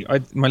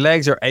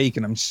legs are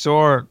aching. I'm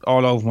sore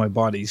all over my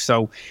body.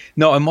 So,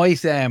 no, I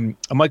might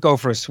go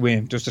for a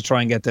swim just to try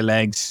and get the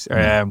legs,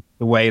 the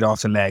weight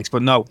off the legs.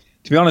 But no,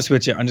 to be honest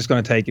with you, I'm just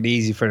going to take it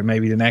easy for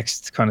maybe the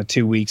next kind of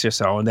 2 weeks or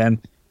so, and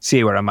then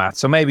see where I'm at.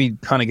 So maybe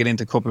kind of get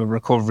into a couple of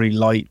recovery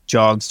light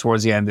jogs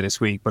towards the end of this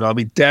week. But I'll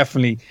be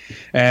definitely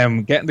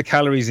getting the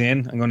calories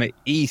in. I'm going to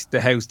eat the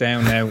house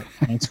down now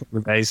next couple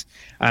of days,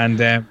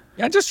 and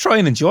just try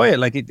and enjoy it.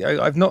 Like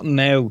I've nothing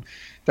now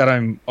that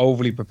I'm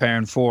overly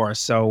preparing for.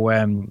 So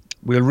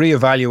we'll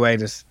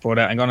reevaluate it. But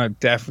I'm going to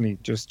definitely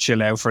just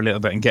chill out for a little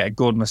bit and get a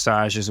good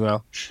massage as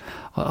well.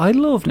 I'd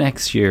love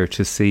next year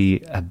to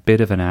see a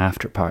bit of an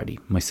after party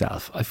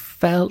myself. I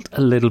felt a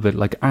little bit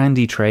like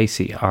Andy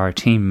Tracy, our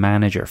team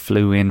manager,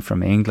 flew in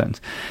from England,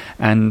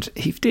 and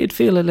he did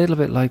feel a little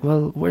bit like,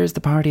 well, where's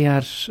the party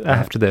at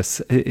after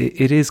this?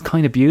 It is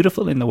kind of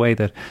beautiful in the way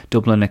that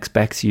Dublin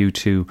expects you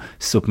to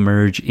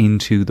submerge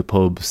into the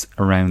pubs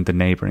around the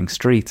neighbouring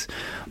streets.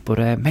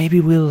 But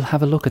maybe we'll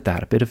have a look at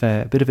that, a bit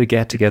of a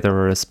get together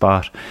or a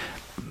spot.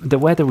 The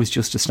weather was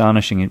just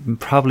astonishing. It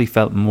probably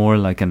felt more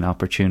like an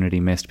opportunity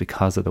missed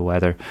because of the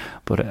weather,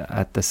 but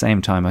at the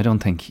same time, I don't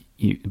think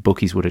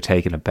bookies would have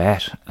taken a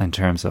bet in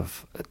terms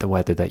of the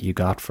weather that you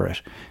got for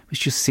it. It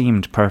just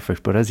seemed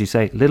perfect. But as you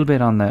say, a little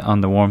bit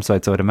on the warm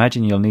side, so I'd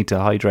imagine you'll need to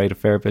hydrate a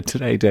fair bit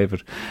today,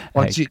 David.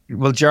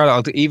 Well,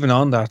 Gerald, even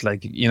on that,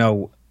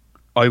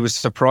 I was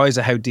surprised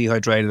at how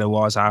dehydrated I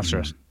was after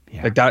it.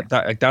 Yeah.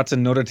 That's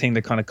another thing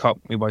that kind of caught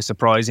me by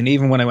surprise. And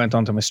even when I went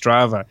onto my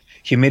Strava,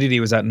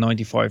 humidity was at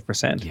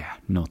 95%. Yeah,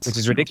 nuts. Which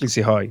is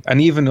ridiculously high. And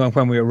even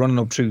when we were running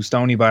up through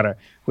Stoney Batter,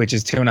 which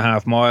is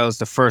 2.5 miles,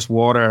 the first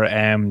water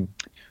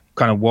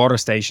kind of water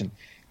station,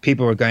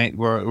 people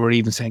were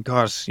even saying,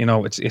 God, you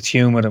know, it's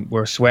humid and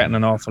we're sweating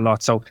an awful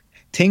lot. So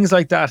things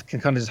like that can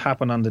kind of just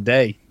happen on the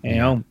day, you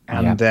know.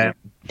 And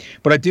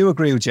but I do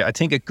agree with you. I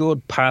think a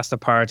good pasta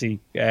party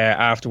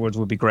afterwards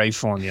would be great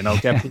fun, you know.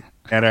 Get people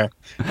together,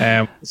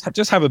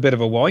 just have a bit of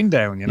a wind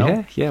down, you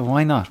know. Yeah,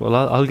 why not? Well,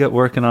 I'll get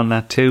working on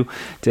that too.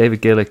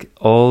 David Gillick,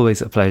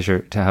 always a pleasure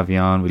to have you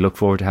on. We look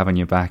forward to having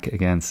you back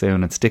again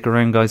soon. And stick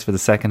around, guys, for the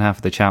second half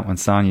of the chat when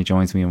Sonia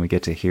joins me and we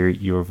get to hear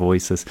your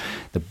voices.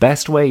 The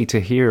best way to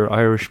hear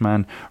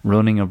Irishman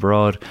Running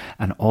Abroad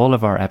and all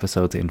of our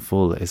episodes in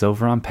full is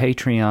over on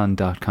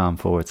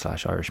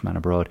patreon.com/Irishman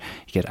Abroad.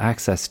 You get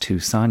access to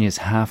Sonia's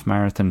half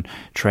marathon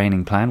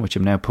training plan, which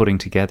I'm now putting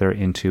together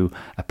into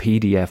a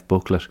PDF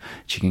booklet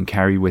that you can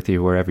carry with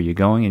you wherever you're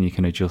going, and you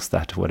can adjust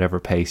that to whatever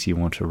pace you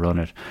want to run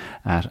it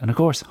at. And of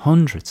course,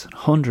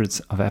 hundreds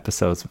of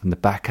episodes from the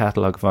back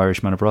catalogue of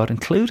Irishman Abroad,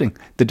 including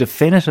the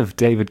definitive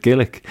David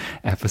Gillick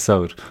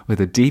episode with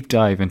a deep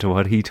dive into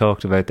what he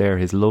talked about there,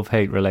 his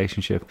love-hate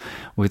relationship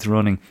with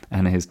running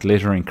and his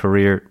glittering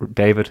career.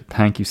 David,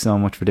 thank you so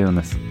much for doing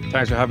this.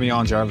 Thanks for having me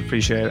on, Jarlath.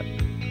 Appreciate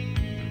it.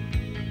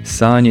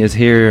 Sonia's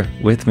here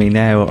with me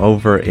now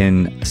over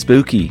in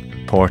spooky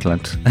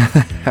Portland.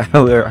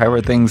 How are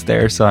things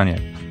there,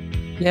 Sonia?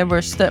 Yeah,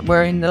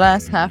 we're in the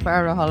last half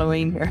hour of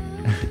Halloween here.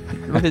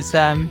 It was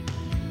I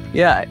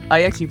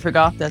actually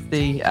forgot that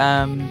the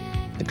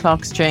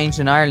clocks changed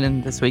in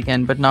Ireland this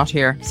weekend, but not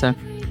here. So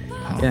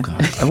Oh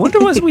God! I wonder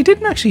we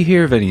didn't actually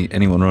hear of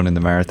anyone running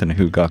the marathon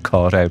who got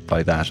caught out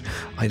by that.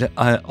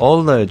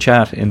 All the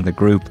chat in the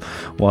group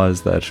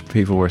was that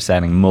people were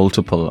setting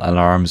multiple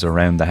alarms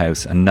around the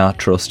house and not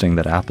trusting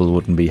that Apple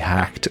wouldn't be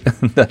hacked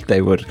and that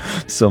they would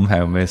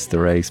somehow miss the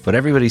race. But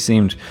everybody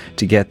seemed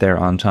to get there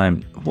on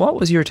time. What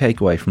was your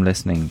takeaway from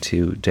listening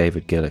to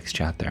David Gillick's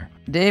chat there?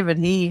 David,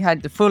 he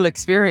had the full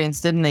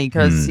experience, didn't he?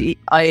 Because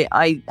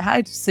I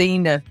had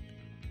seen that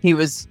he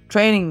was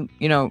training,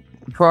 you know,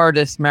 for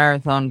this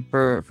marathon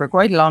for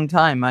quite a long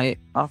time. I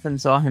often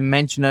saw him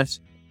mention it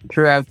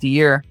throughout the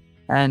year,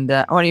 and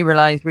I only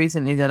realised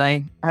recently that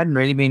I hadn't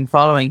really been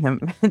following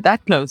him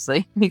that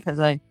closely because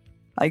I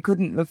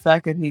couldn't look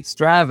back at his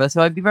Strava.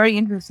 So I'd be very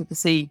interested to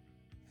see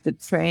the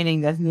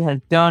training that he has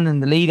done in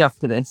the lead up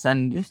to this,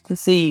 and just to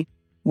see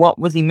what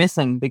was he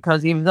missing,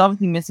 because he was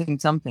obviously missing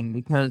something,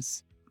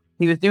 because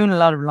he was doing a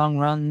lot of long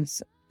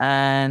runs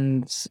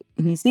and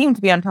he seemed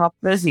to be on top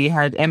of it. He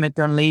had Emmett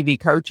Dunleavy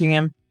coaching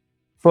him,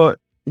 but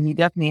he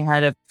definitely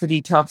had a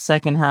pretty tough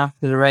second half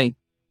to the race.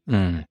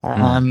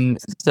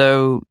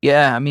 So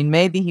yeah, I mean,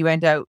 maybe he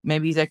went out,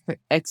 maybe his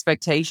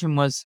expectation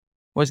was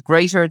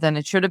greater than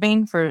it should have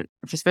been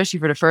especially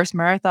for the first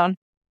marathon.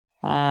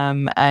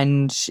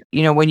 And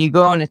you know, when you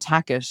go and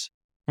attack it,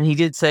 and he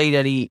did say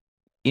that he,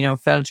 you know,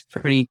 felt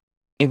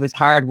it was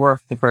hard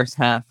work the first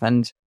half,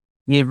 and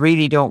you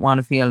really don't want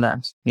to feel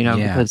that, you know,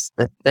 because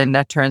then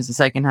that turns the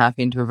second half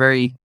into a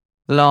very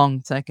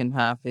long second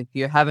half if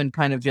you haven't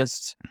kind of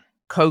just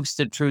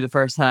coasted through the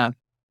first half.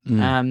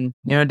 You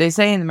know, they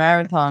say in the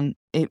marathon,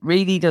 it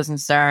really doesn't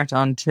start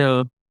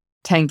until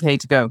 10k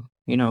to go.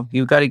 You know,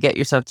 you've got to get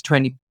yourself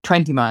to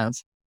 20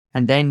 miles,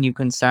 and then you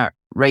can start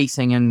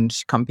racing and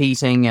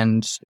competing.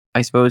 And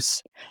I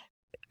suppose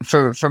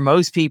for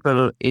most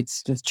people,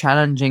 it's just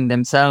challenging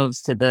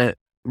themselves to the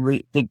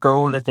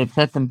goal that they've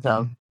set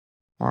themselves.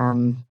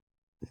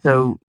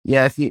 So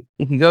yeah, if you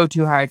go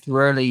too hard too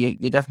early,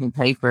 you definitely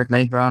pay for it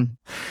later on.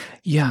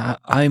 Yeah,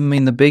 I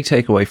mean, the big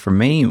takeaway for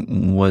me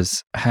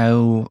was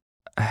how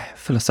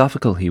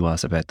philosophical he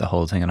was about the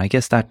whole thing, and I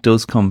guess that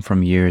does come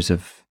from years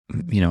of,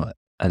 you know,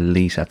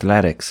 elite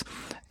athletics.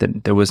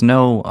 That there was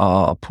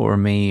no poor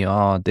me,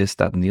 this,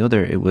 that, and the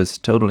other. It was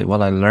totally,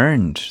 well, I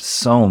learned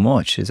so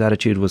much. His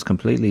attitude was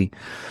completely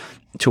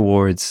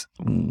towards,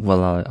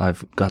 well,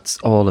 I've got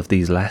all of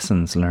these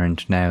lessons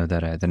learned now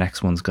that the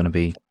next one's going to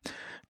be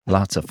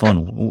lots of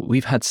fun.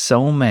 We've had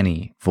so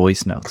many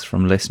voice notes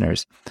from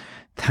listeners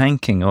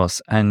thanking us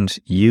and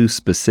you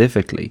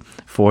specifically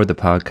for the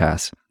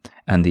podcast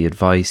and the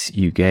advice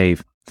you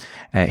gave.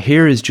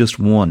 Here is just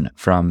one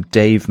from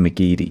Dave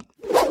McGeady.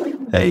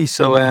 Hey,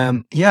 so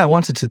I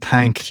wanted to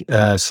thank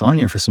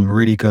Sonia for some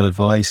really good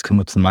advice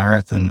coming up to the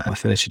marathon. I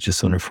finished it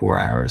just under 4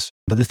 hours.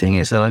 But the thing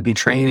is that I've been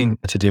training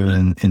to do it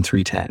in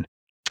 3:10,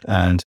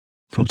 and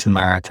come to the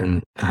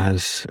marathon, I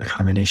had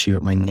kind of an issue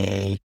with my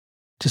knee,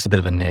 just a bit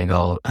of a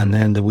niggle. And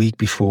then the week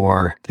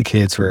before, the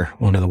kids were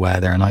under the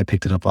weather and I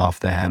picked it up off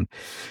them.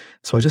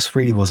 So I just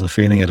really wasn't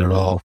feeling it at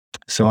all.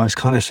 So I was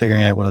kind of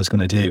figuring out what I was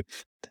going to do.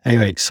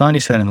 Anyway,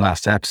 Sonia said in the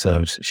last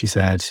episode, she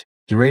said,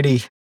 you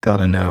really got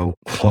to know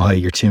why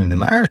you're doing the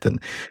marathon.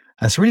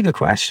 That's a really good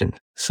question.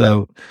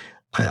 So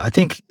I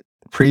think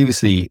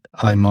previously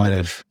I might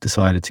have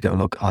decided to go,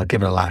 look, I'll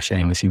give it a lash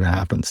anyway, see what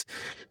happens.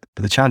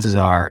 But the chances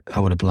are I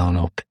would have blown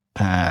up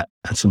at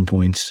some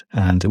point,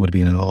 and it would have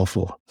been an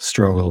awful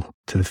struggle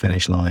to the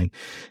finish line.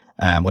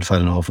 Would have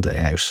had an awful day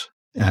out.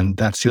 And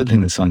that's the other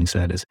thing that Sonia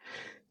said is,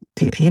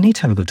 you need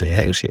to have a good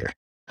day out here.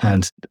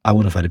 And I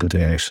would have had a good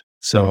day out.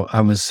 So I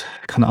was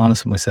kind of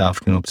honest with myself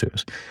going up to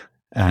it.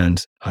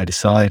 And I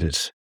decided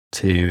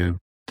to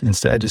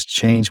instead just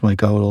change my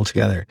goal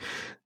altogether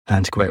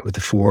and to go out with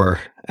the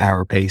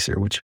 4-hour pacer,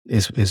 which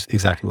is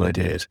exactly what I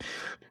did.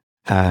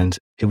 And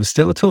it was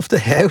still a tough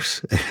day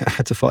out. I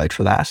had to fight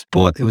for that,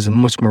 but it was a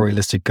much more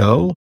realistic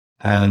goal,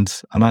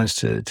 and I managed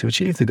to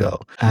achieve the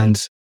goal.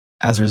 And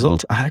as a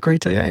result, I had a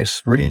great day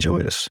out, really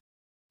enjoyed it.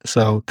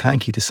 So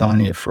thank you to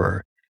Sonia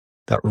for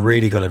that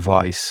really good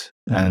advice,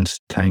 and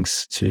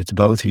thanks to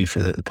both of you for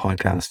the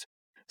podcast.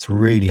 It's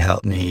really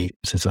helped me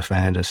since I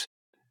found it.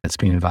 It's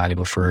been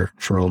invaluable for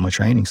all my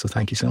training, so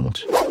thank you so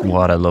much.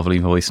 What a lovely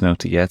voice note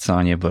to get,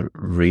 Sonia, but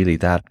really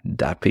that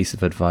piece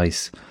of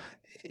advice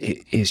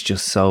is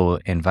just so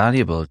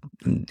invaluable.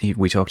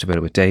 We talked about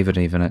it with David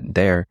even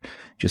there,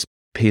 just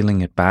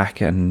peeling it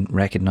back and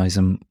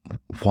recognizing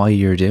why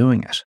you're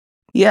doing it.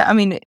 Yeah, I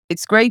mean,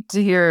 it's great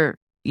to hear,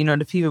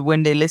 the people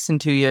when they listen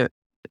to you,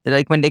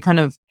 like when they kind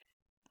of,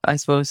 I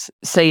suppose,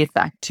 say it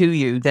back to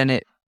you, then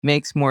it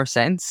makes more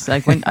sense.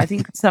 Like when I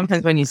think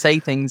sometimes when you say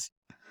things,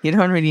 you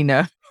don't really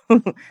know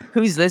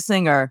who's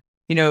listening, or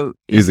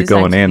is it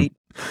going in,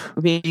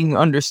 being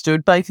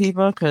understood by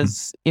people,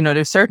 because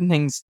there's certain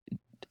things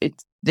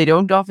they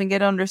don't often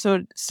get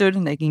understood,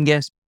 and they can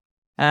get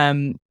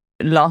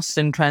lost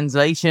in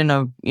translation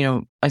of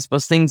I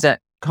suppose things that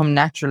come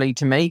naturally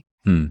to me.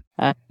 And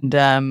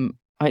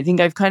I think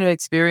I've kind of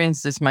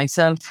experienced this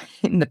myself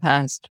in the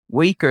past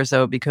week or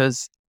so,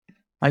 because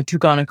I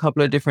took on a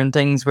couple of different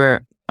things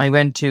where I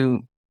went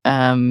to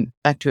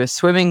back to a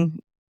swimming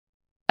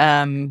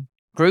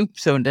group,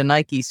 so the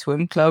Nike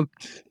Swim Club,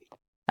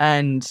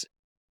 and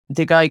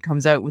the guy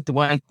comes out with the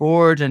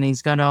whiteboard and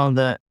he's got all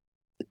the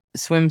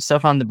swim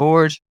stuff on the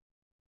board,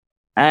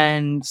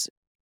 and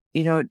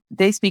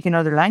they speak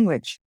another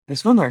language, the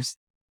swimmers.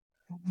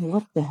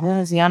 What the hell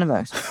is he on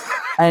about?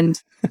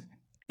 And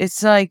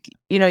it's like,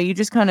 you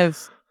just kind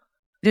of,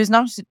 there's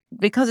not,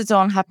 because it's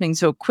all happening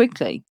so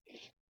quickly,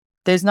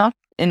 there's not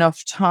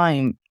enough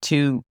time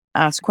to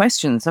ask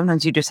questions.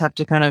 Sometimes you just have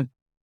to kind of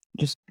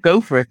just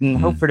go for it and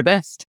hope for the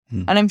best.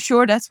 And I'm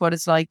sure that's what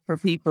it's like for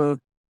people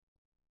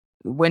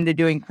when they're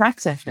doing crack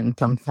sessions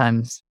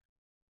sometimes.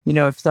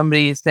 If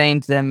somebody is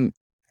saying to them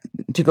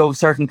to go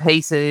certain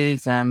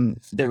paces,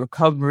 the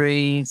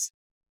recoveries,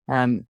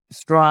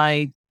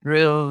 stride,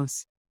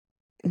 drills,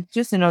 it's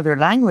just another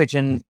language.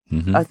 And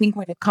I think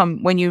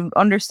when you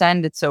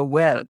understand it so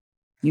well,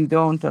 you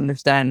don't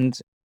understand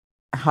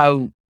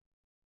how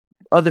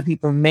other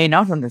people may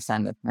not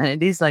understand it. And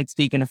it is like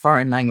speaking a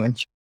foreign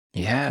language.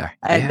 Yeah.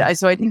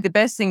 So I think the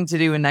best thing to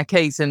do in that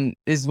case, and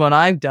is what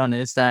I've done,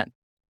 is that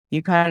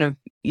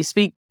you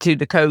speak to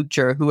the coach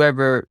or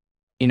whoever,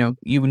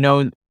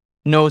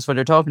 knows what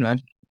they're talking about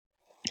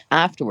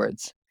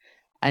afterwards.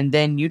 And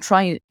then you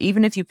try,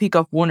 even if you pick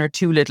up one or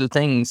two little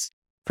things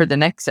for the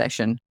next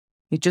session,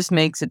 it just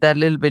makes it that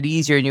little bit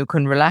easier and you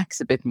can relax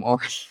a bit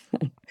more.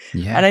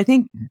 Yeah. And I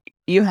think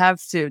you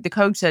have to, the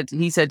coach said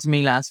to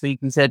me last week,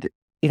 he said,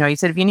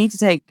 if you need to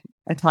take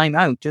a time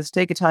out, just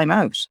take a time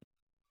out.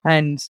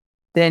 And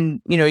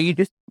then, you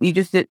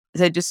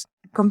just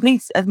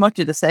complete as much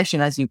of the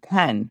session as you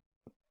can.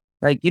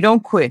 Like, you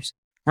don't quit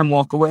and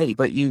walk away,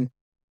 but you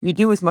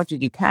do as much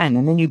as you can,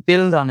 and then you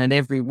build on it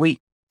every week.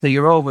 So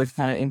you're always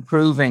kind of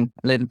improving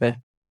a little bit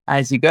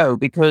as you go,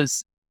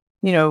 because,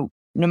 no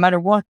matter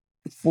what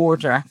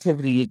sport or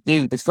activity you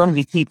do, there's going to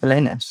be people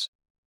in it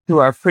who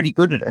are pretty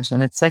good at it,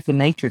 and it's second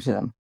nature to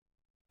them.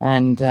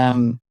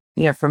 And,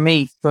 for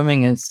me,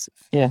 swimming is,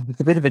 it's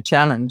a bit of a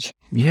challenge.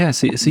 Yeah,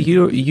 so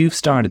you've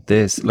started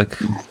this. Like,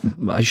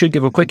 I should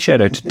give a quick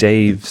shout out to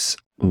Dave's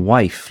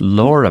wife,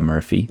 Laura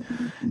Murphy,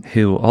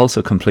 who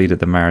also completed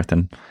the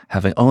marathon,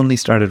 having only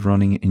started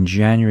running in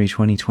January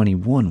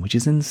 2021, which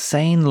is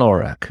insane,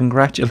 Laura.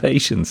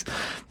 Congratulations.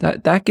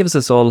 That gives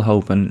us all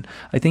hope. And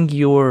I think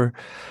your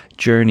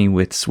journey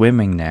with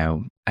swimming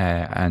now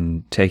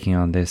and taking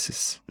on this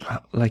is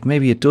like,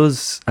 maybe it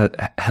does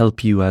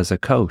help you as a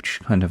coach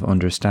kind of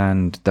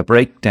understand the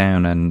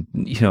breakdown and,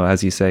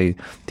 as you say,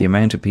 the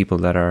amount of people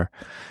that are,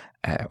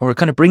 or it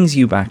kind of brings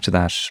you back to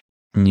that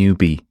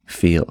newbie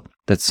feel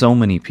that so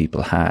many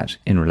people had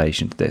in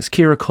relation to this.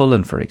 Ciara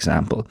Cullen, for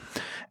example,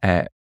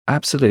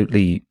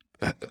 absolutely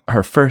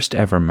her first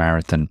ever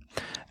marathon,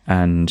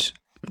 and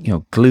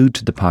glued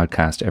to the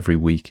podcast every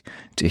week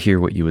to hear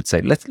what you would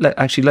say.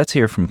 Let's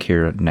hear from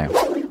Ciara now.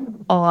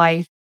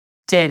 I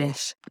did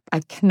it.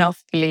 I cannot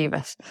believe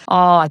it.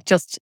 Oh,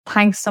 just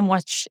thanks so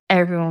much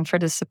everyone for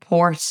the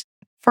support.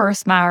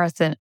 First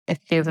marathon, it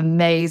feels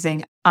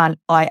amazing, and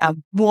I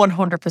am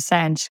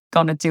 100%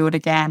 gonna do it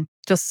again.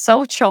 Just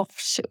so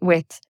chuffed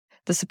with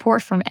the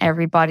support from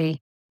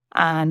everybody,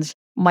 and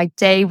my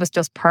day was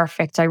just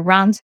perfect. I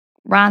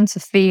ran to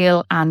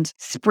feel and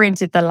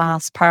sprinted the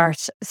last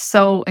part.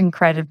 So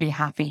incredibly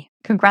happy.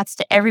 Congrats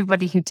to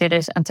everybody who did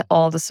it and to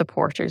all the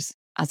supporters.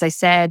 As I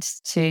said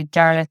to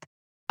Gareth,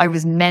 I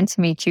was meant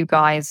to meet you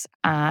guys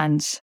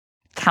and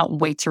can't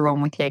wait to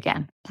run with you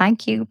again.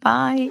 Thank you.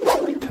 Bye.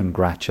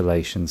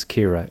 Congratulations,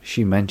 Ciara.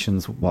 She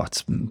mentions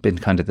what's been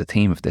kind of the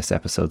theme of this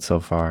episode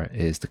so far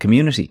is the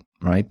community,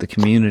 right? The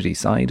community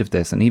side of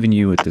this, and even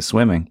you with the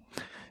swimming.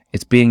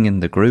 it's being in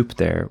the group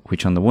there,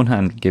 which on the one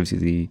hand gives you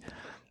the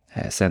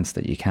sense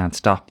that you can't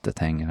stop the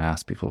thing and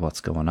ask people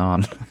what's going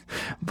on.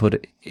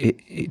 But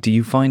do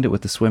you find it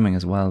with the swimming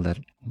as well that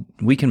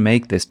we can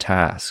make this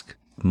task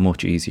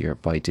much easier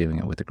by doing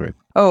it with a group?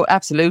 Oh,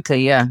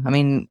 absolutely. Yeah. I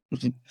mean,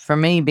 for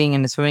me, being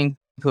in the swimming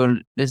pool,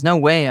 there's no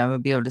way I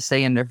would be able to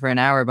stay in there for an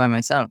hour by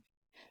myself.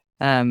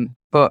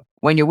 But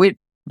when you're with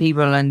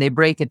people and they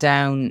break it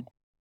down,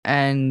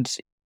 and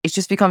it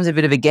just becomes a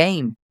bit of a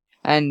game.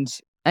 And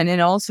then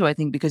also, I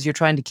think because you're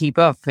trying to keep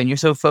up and you're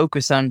so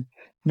focused on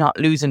not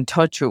losing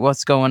touch with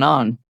what's going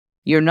on,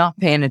 you're not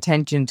paying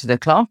attention to the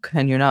clock,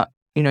 and you're not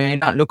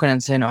looking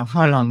and saying, "Oh,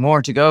 how long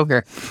more to go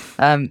here?"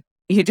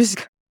 You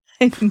just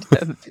kind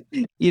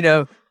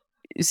of,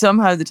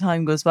 somehow the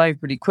time goes by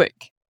pretty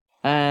quick.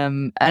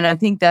 And I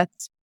think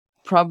that's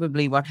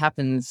probably what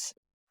happens.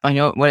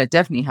 It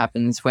definitely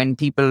happens when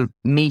people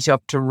meet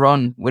up to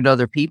run with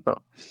other people.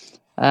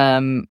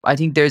 I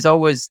think there's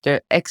always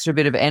the extra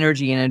bit of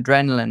energy and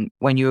adrenaline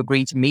when you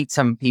agree to meet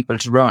some people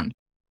to run.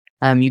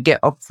 You get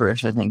up for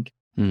it, I think.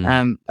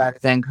 Back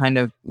then, kind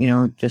of,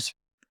 just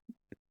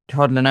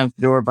toddling out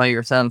the door by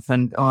yourself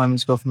and, I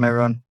must go for my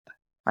run.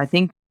 I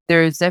think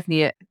there's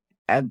definitely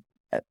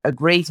a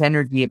great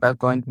energy about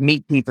going to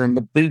meet people and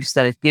the boost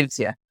that it gives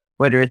you,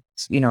 whether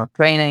it's,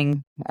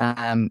 training,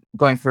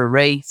 going for a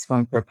race,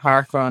 going for a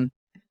park run.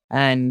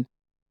 And,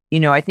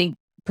 I think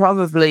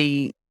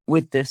probably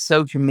with the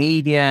social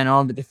media and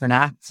all the different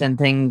apps and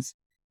things,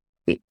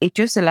 it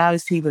just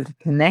allows people to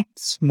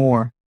connect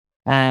more,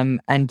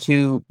 and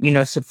to,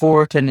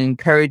 support and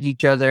encourage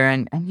each other.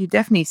 And you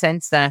definitely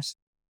sense that,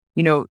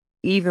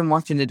 even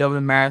watching the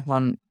Dublin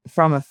Marathon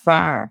from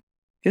afar,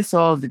 just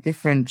all the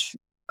different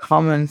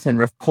comments and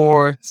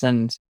reports,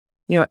 and,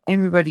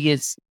 everybody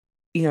is,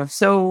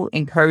 so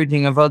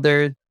encouraging of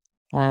others,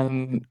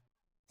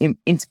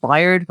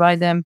 inspired by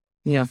them,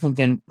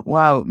 thinking,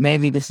 wow,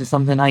 maybe this is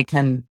something I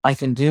can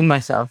do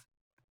myself.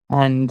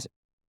 And,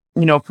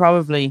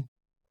 probably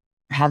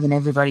having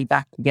everybody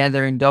back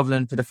together in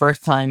Dublin for the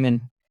first time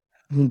in,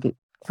 I think,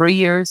 3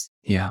 years.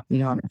 Yeah.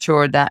 I'm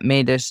sure that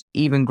made it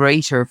even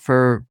greater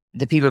for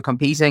the people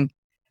competing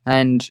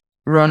and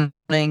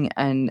running,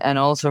 and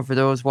also for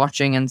those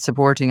watching and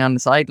supporting on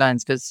the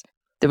sidelines, because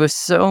there was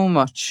so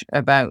much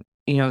about,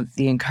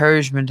 the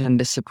encouragement and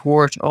the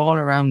support all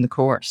around the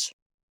course.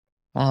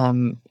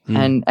 And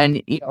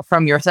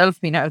from yourself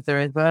being out there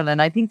as well.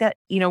 And I think that,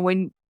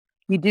 when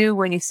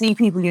you see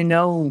people,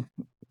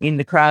 in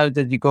the crowd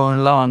as you're going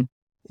along,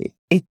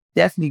 it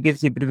definitely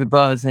gives you a bit of a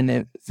buzz and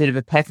a bit of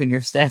a pep in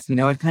your step.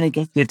 It kind of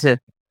gets you to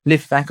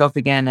lift back up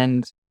again.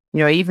 And,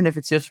 even if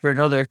it's just for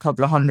another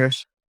couple of 100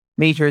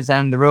 meters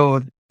down the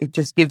road, it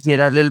just gives you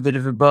that little bit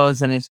of a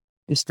buzz, and it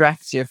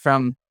distracts you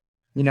from,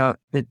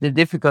 the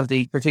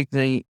difficulty,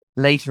 particularly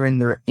later in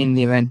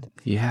the event.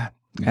 Yeah.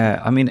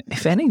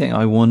 If anything,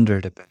 I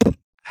wondered about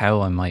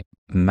how I might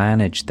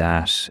manage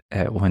that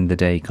when the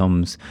day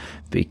comes,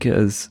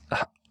 because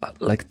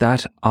like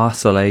that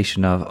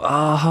oscillation of,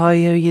 oh,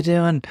 hi, how you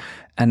doing?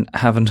 And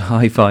having to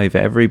high five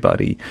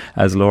everybody,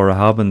 as Laura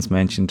Hobbins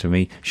mentioned to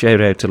me.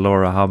 Shout out to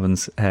Laura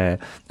Hobbins and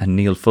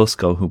Neil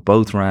Fusco, who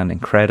both ran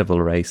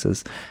incredible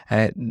races.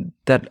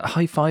 That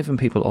high fiving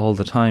people all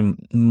the time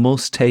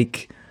must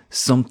take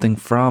something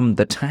from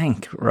the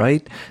tank,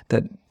 right?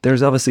 That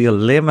there's obviously a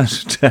limit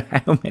to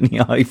how many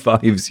high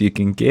fives you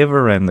can give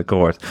around the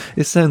course.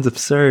 It sounds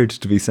absurd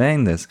to be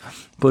saying this,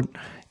 but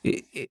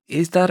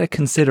is that a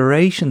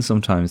consideration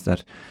sometimes,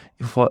 that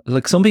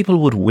like some people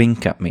would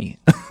wink at me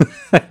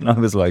and I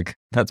was like,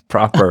 that's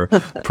proper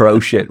pro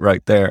shit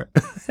right there.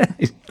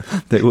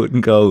 They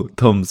wouldn't go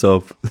thumbs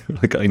up,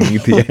 like, I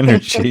need the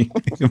energy.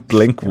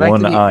 Blink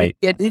one eye.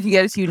 Did you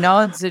get a few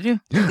nods, did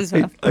you?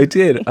 I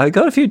did. I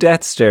got a few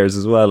death stares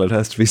as well, it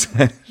has to be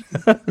said.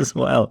 As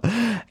well.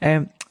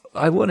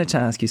 I wanted to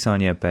ask you,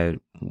 Sonia, about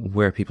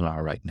where people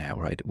are right now,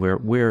 right?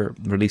 We're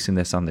releasing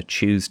this on the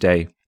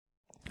Tuesday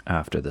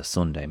after the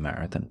Sunday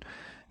marathon.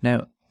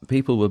 Now,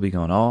 people will be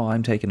going, oh,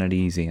 I'm taking it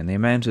easy. And the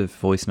amount of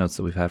voice notes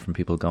that we've had from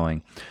people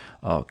going,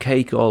 oh,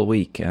 cake all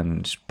week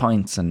and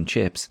pints and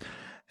chips.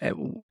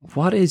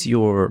 What is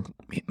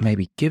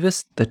maybe give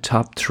us the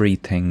top 3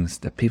 things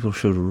that people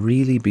should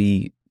really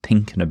be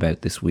thinking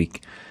about this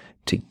week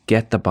to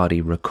get the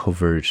body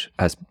recovered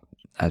as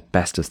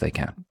best as they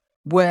can?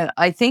 Well,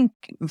 I think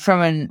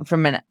from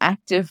an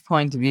active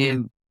point of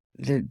view,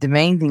 the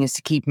main thing is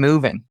to keep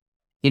moving.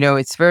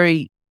 It's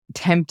very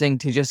tempting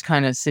to just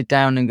kind of sit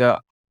down and go,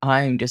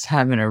 I'm just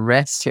having a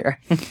rest here.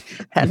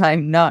 And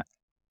I'm not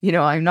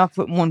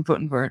putting one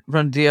foot in front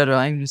of the other.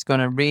 I'm just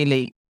going to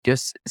really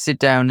just sit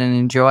down and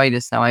enjoy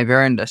this now. I've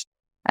earned it.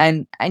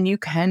 And you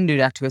can do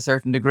that to a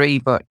certain degree,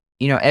 but,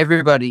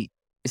 everybody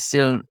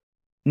still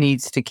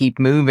needs to keep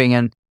moving.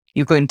 And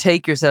you can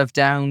take yourself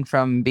down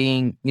from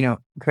being,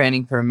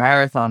 training for a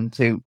marathon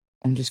to,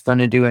 I'm just going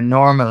to do a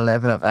normal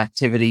level of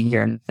activity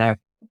here and now.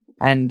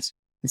 And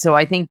so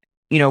I think,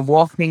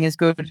 walking is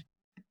good.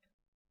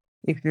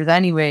 If there's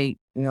any way,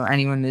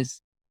 anyone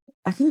is,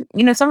 I think,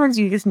 sometimes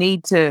you just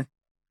need to,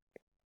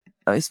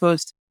 I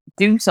suppose,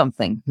 do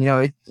something.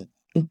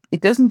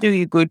 it doesn't do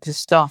you good to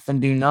stop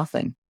and do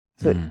nothing.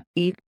 So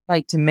even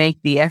like to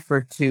make the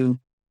effort to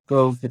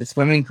go to the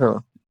swimming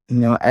pool,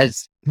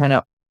 as kind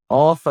of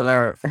awful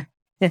or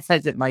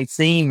as it might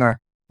seem, or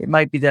it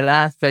might be the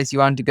last place you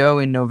want to go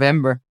in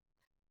November,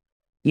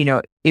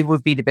 it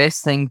would be the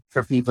best thing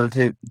for people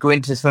to go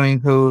into the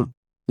swimming pool,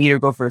 either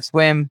go for a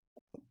swim,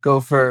 go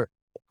for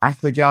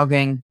aqua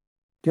jogging,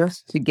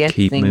 just to get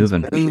Keep things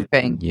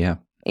moving. Yeah.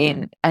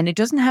 And it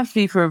doesn't have to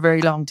be for a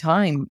very long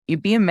time.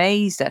 You'd be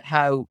amazed at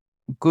how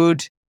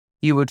good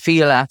you would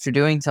feel after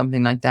doing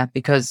something like that,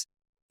 because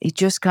it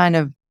just kind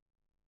of,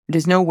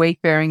 there's no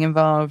weight bearing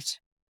involved,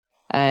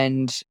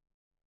 and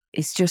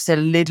it's just a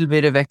little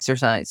bit of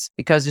exercise,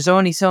 because there's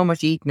only so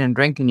much eating and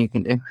drinking you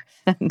can do.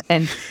 And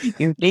then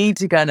you need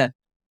to kind of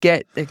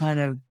get the kind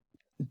of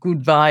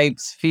good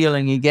vibes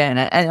feeling again.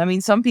 And I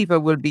mean, some people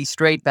will be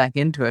straight back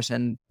into it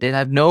and they'll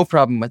have no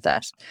problem with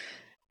that.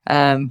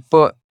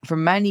 But for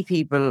many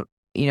people,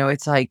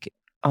 it's like,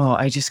 oh,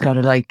 I just got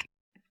to like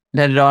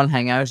let it all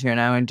hang out here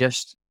now and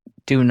just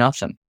do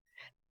nothing.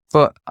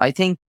 But I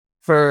think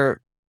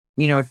for,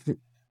 to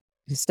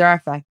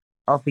start back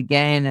up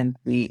again and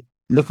be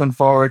looking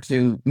forward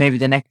to maybe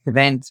the next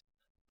event,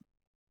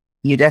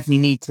 you definitely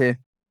need to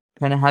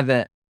kind of have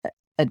a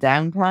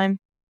downtime,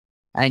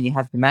 and you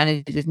have to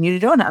manage it. And you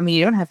don't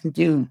have to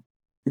do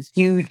this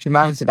huge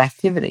amounts of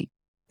activity.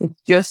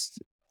 It's just,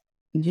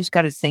 you just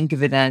got to think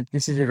of it as,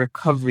 this is a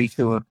recovery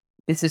tool.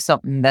 This is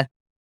something that's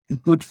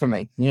good for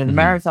me. The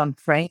marathon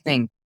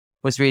training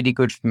was really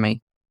good for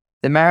me.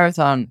 The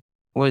marathon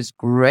was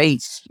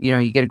great.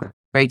 You get a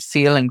great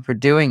feeling for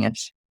doing it,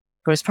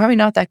 but it's probably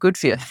not that good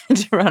for you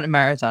to run a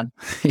marathon.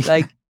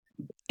 Like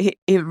it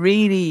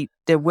really,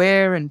 the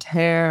wear and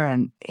tear,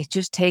 and it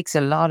just takes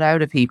a lot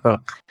out of people.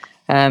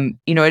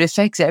 It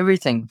affects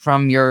everything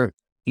from your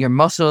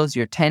muscles,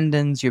 your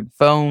tendons, your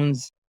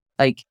bones,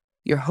 like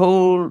your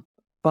whole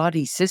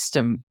body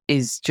system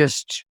is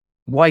just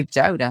wiped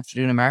out after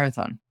doing a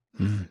marathon.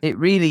 It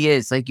really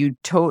is. Like, you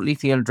totally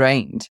feel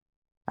drained,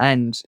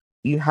 and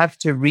you have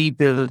to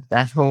rebuild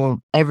that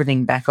whole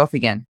everything back up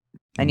again,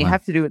 and you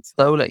have to do it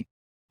slowly.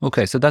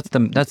 Okay, so that's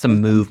the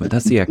movement,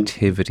 that's the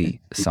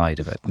activity side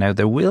of it. Now,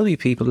 there will be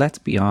people, let's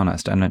be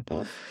honest, and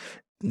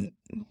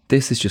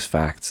this is just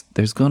facts.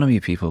 There's going to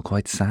be people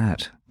quite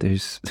sad.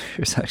 There's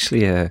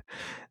actually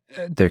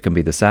there can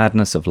be the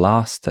sadness of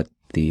loss that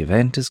the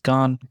event is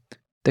gone.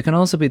 There can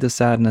also be the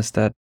sadness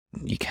that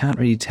you can't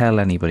really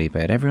tell anybody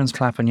about. Everyone's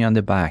clapping you on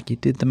the back. You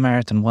did the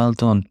marathon, well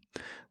done.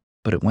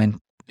 But it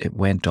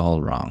went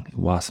all wrong. It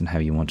wasn't how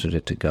you wanted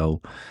it to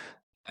go.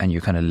 And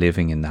you're kind of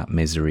living in that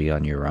misery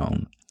on your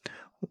own.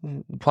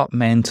 What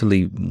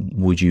mentally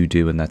would you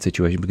do in that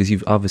situation? Because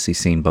you've obviously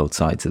seen both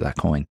sides of that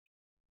coin.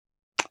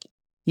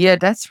 Yeah,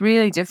 that's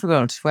really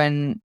difficult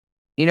when,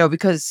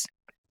 because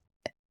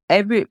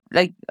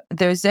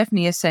there's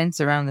definitely a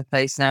sense around the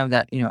place now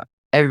that,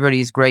 everybody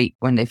is great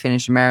when they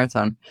finish a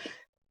marathon.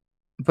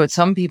 But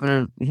some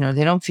people,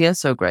 they don't feel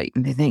so great,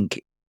 and they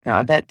think,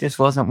 that just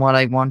wasn't what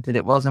I wanted.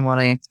 It wasn't what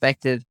I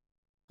expected.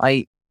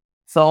 I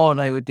thought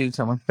I would do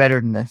so much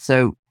better than this.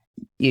 So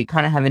you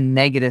kind of have a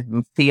negative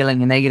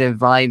feeling, a negative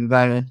vibe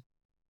about it.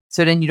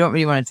 So then you don't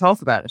really want to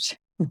talk about it,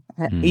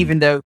 even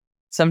though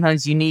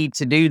sometimes you need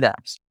to do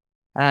that.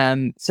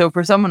 So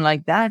for someone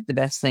like that, the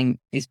best thing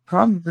is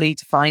probably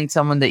to find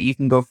someone that you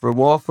can go for a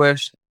walk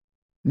with.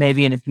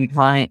 Maybe in a few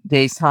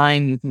days'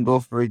 time, you can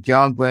go for a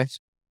jog with,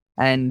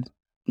 and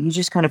you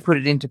just kind of put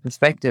it into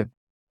perspective.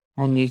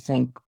 And you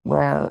think,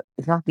 well,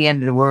 it's not the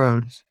end of the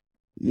world.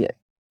 Yeah,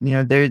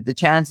 the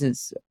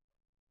chances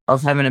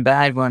of having a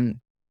bad one,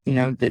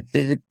 there's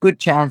a good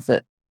chance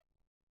that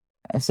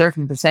a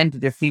certain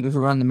percentage of people who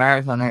run the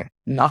marathon are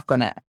not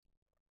going to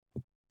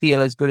feel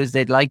as good as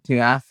they'd like to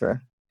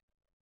after.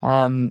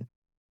 And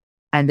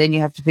then you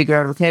have to figure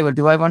out, okay, well,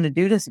 do I want to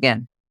do this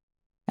again?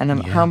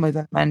 And how am I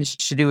going to manage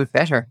to do it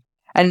better?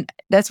 And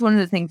that's one of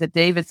the things that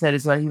David said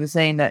as well. He was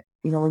saying that,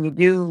 when you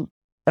do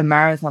a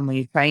marathon, when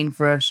you train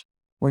for it,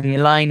 when you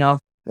line up,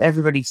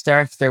 everybody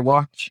starts their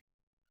watch,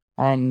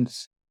 and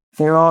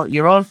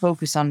you're all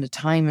focused on the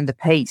time and the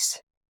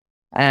pace.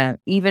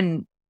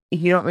 Even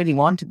if you don't really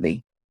want to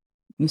be,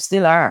 you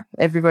still are.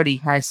 Everybody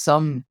has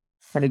some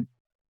kind of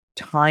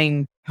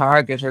time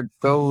target or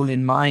goal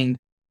in mind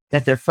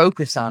that they're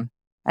focused on,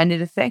 and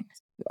it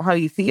affects how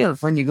you feel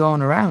when you're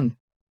going around.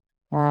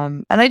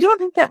 And I don't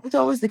think that was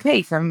always the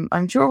case.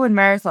 I'm sure when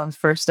marathons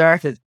first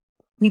started,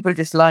 people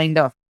just lined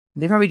up.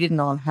 They probably didn't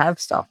all have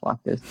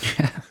stopwatches.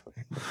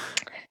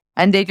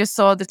 And they just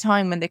saw the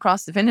time when they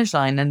crossed the finish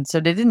line, and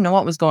so they didn't know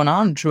what was going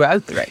on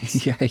throughout the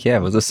race. Yeah,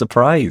 it was a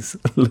surprise.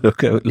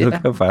 Look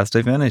how fast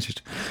I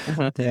finished.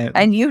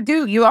 And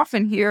you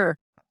often hear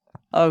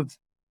of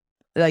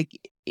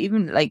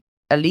even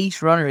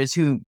elite runners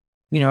who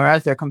are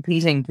out there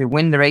competing to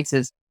win the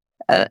races.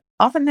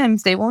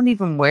 Oftentimes they won't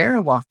even wear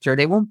a watch, or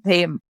they won't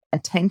pay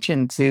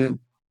attention to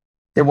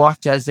the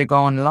watch as they're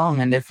going along,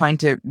 and they're trying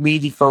to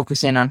really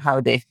focus in on how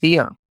they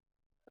feel.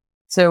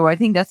 So I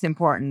think that's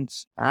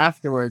important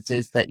afterwards,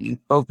 is that you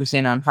focus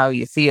in on how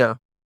you feel.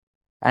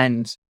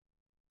 And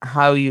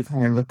how you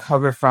kind of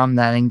recover from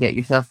that and get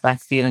yourself back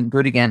feeling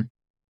good again.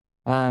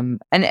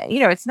 And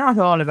it's not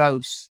all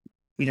about,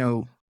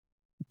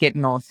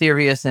 getting all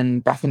serious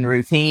and back in the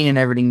routine and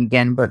everything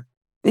again, but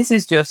this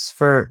is just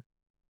for,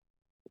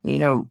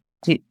 to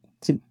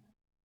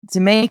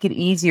make it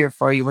easier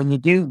for you when you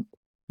do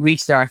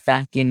restart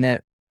back in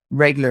the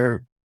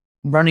regular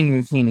running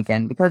routine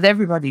again, because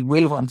everybody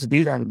will want to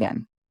do that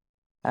again.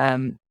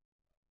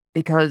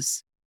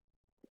 Because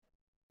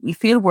you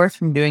feel worse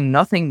from doing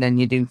nothing than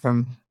you do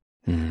from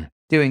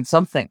doing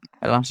something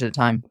a lot of the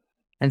time.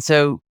 And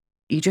so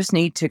you just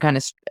need to kind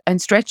of,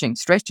 and stretching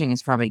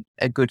is probably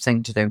a good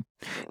thing to do.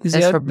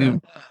 That's probably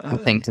a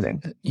good thing to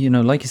do.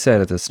 Like you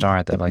said at the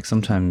start, that like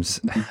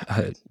sometimes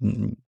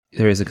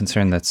there is a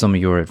concern that some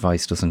of your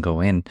advice doesn't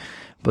go in,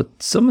 but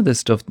some of the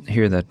stuff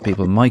here that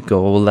people might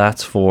go, well,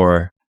 that's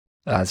for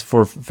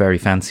very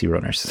fancy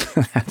runners.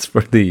 That's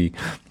for the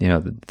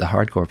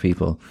hardcore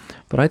people.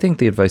 But I think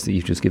the advice that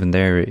you've just given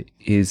there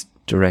is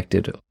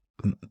directed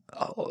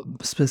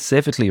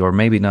specifically, or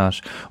maybe not,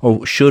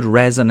 or should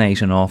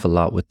resonate an awful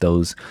lot with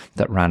those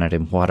that ran it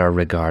in what are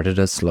regarded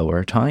as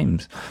slower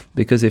times.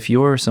 Because if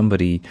you're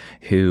somebody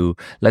who,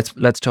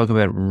 let's talk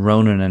about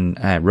Ronan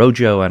and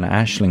Rojo and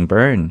Aisling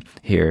Byrne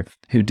here,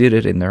 who did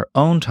it in their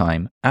own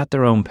time, at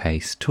their own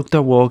pace, took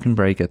their walking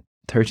break at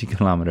 30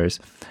 kilometers,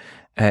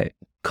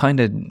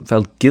 kind of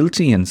felt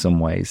guilty in some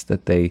ways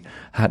that they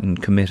hadn't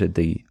committed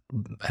the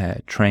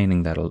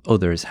training that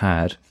others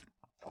had.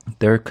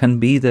 There can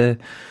be the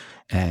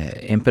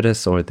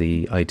impetus or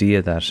the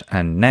idea that,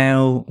 and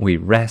now we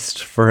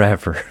rest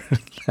forever.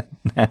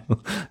 Now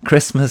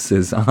Christmas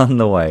is on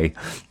the way,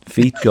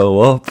 feet go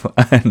up,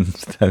 and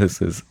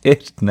this is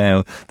it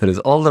now. That is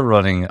all the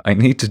running I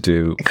need to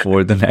do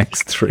for the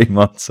next 3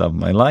 months of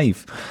my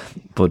life.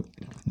 But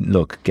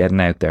look,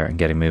 getting out there and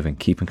getting moving,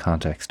 keeping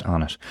context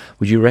on it.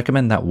 Would you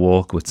recommend that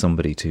walk with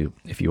somebody to,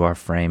 if you are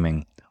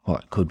framing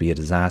what could be a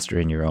disaster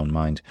in your own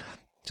mind?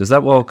 Is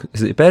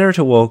it better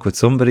to walk with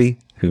somebody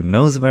who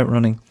knows about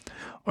running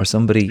or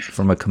somebody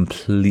from a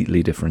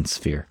completely different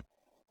sphere?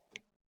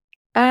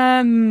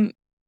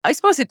 I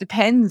suppose it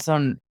depends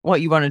on what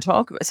you want to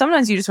talk about.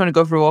 Sometimes you just want to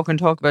go for a walk and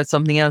talk about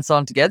something else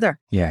altogether.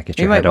 Yeah, get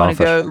your head off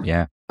it.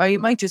 Yeah. Or you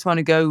might just want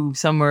to go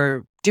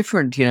somewhere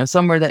different,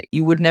 somewhere that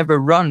you would never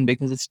run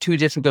because it's too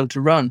difficult to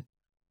run.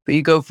 But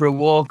you go for a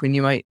walk and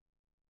you might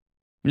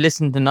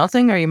listen to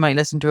nothing, or you might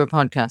listen to a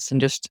podcast and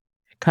just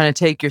kind of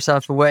take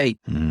yourself away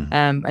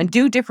and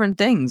do different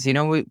things.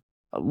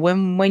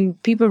 When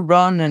people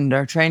run and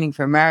are training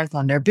for a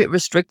marathon, they're a bit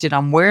restricted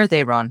on where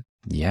they run.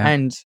 Yeah.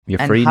 And you're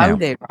free how now.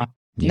 they run.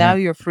 Yeah. Now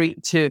you're free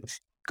to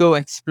go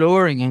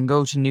exploring and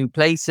go to new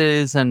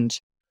places and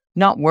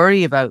not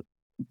worry about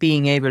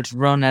being able to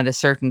run at a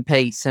certain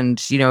pace.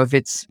 And, if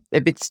it's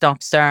a bit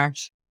stop-start,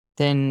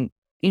 then,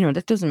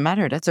 that doesn't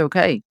matter. That's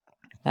okay.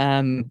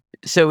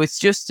 So it's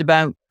just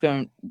about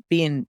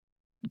getting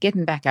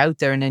back out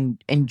there and then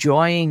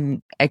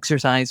enjoying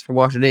exercise for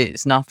what it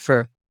is, not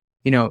for,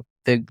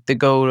 the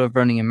goal of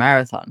running a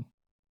marathon.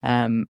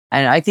 And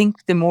I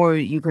think the more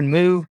you can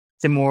move,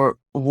 the more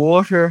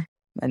water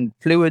and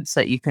fluids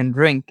that you can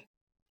drink.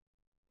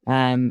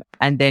 And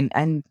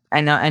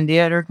the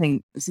other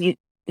thing, see,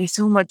 there's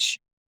so much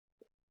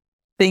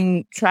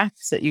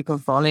traps that you can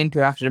fall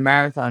into after the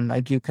marathon.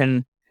 Like you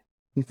can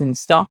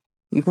stop,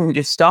 you can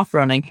just stop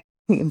running,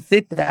 you can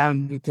sit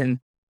down, you can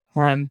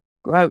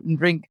go out and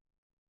drink,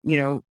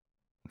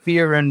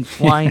 beer and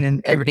wine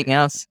and everything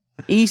else.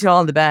 Eat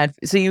all the bad.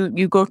 So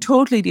you go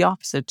totally the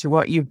opposite to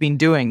what you've been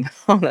doing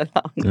all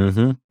along.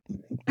 Mm-hmm.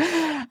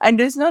 And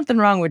there's nothing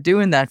wrong with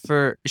doing that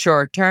for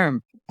short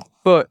term.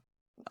 But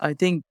I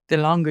think the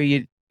longer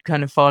you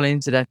kind of fall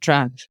into that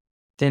trap,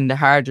 then the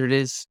harder it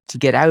is to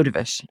get out of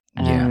it.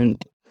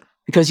 And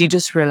because you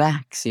just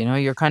relax,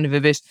 you're kind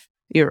of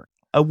you're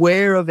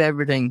aware of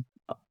everything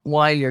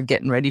while you're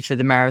getting ready for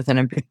the marathon.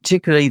 And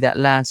particularly that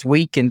last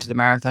week into the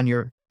marathon,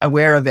 you're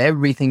aware of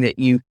everything that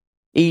you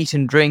eat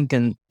and drink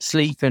and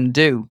sleep and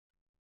do,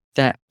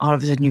 that all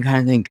of a sudden you kind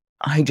of think,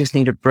 I just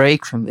need a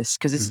break from this,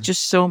 because it's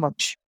just so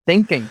much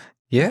thinking.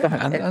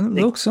 Yeah, and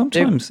look,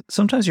 sometimes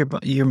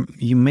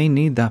you may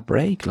need that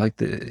break.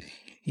 Like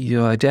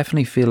I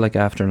definitely feel like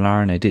after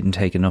Lauren, I didn't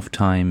take enough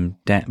time,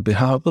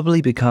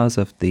 probably because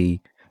of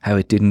how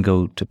it didn't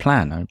go to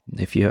plan.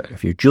 If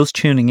you're just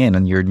tuning in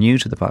and you're new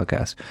to the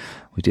podcast,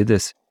 we did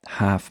this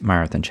half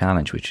marathon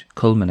challenge, which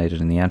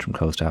culminated in the Antrim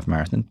Coast half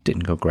marathon.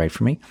 Didn't go great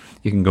for me.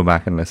 You can go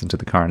back and listen to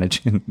the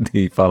carnage in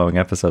the following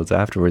episodes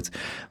afterwards.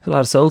 There's a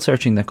lot of soul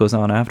searching that goes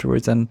on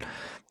afterwards, and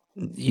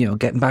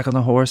getting back on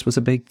the horse was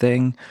a big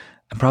thing.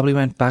 I probably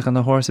went back on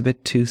the horse a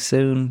bit too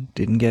soon.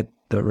 Didn't get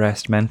the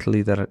rest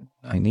mentally that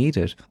I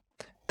needed.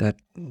 That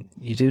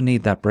you do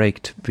need that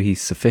break to be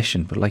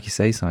sufficient. But like you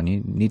say, son,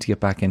 you need to get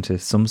back into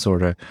some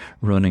sort of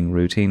running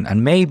routine,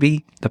 and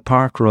maybe the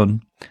park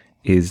run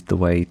is the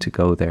way to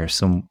go there.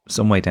 Some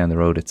way down the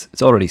road.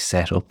 It's already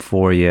set up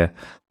for you.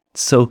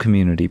 It's so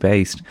community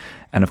based.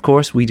 And of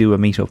course, we do a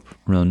meetup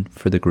run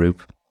for the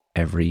group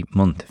every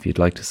month. If you'd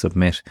like to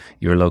submit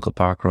your local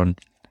park run,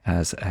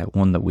 as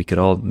one that we could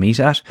all meet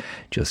at,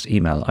 just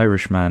email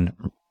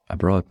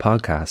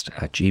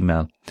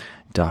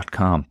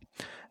irishmanabroadpodcast@gmail.com.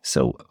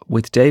 So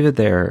with David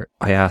there,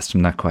 I asked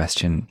him that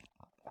question.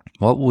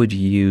 What would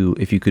you,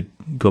 if you could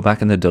go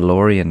back in the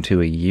DeLorean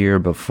to a year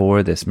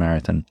before this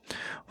marathon,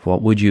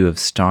 what would you have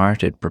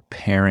started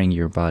preparing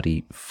your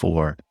body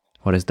for?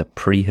 What is the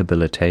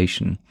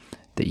prehabilitation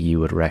that you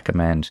would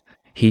recommend?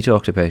 He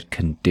talked about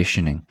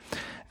conditioning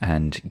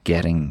and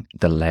getting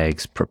the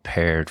legs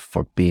prepared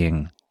for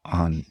being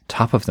on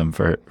top of them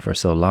for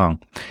so long.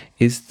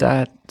 Is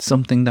that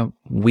something that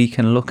we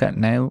can look at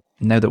now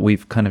that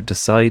we've kind of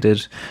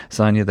decided,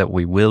 Sonia, that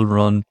we will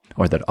run,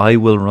 or that I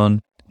will run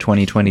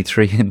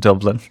 2023 in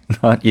Dublin,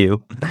 not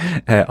you.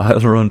 I'll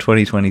run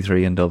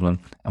 2023 in Dublin,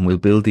 and we'll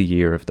build the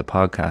year of the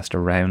podcast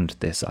around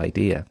this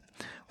idea.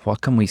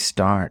 What can we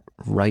start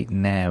right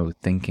now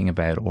thinking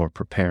about or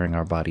preparing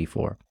our body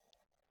for?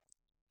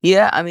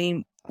 Yeah, I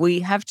mean, we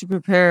have to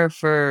prepare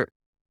for,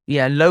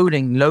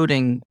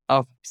 loading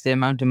up the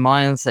amount of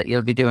miles that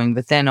you'll be doing,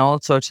 but then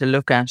also to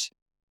look at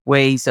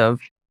ways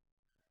of,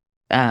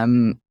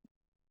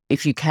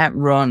 if you can't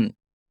run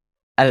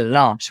a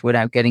lot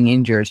without getting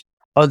injured,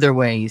 other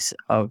ways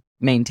of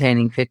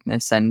maintaining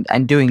fitness and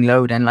doing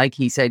load. And like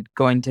he said,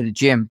 going to the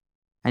gym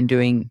and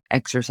doing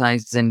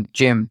exercises in the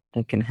gym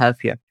that can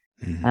help you.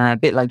 Mm-hmm. A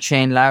bit like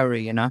Shane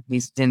Lowry,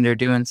 he's in there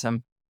doing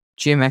some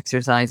gym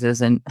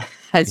exercises. And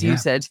as you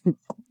said,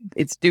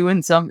 it's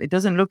doing it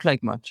doesn't look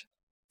like much,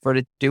 but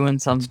it's doing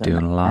something. It's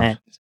doing a lot.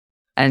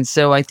 And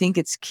so I think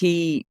it's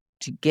key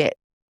to get,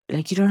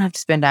 you don't have to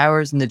spend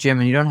hours in the gym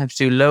and you don't have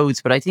to do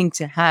loads, but I think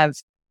to have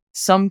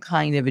some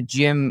kind of a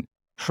gym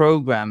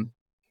program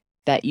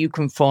that you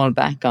can fall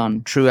back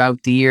on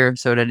throughout the year,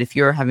 so that if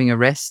you're having a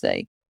rest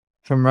day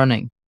from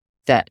running,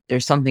 that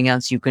there's something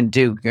else you can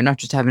do. You're not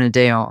just having a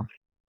day off.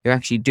 You're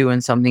actually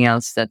doing something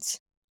else that's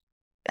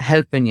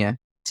helping you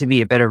to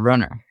be a better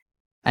runner,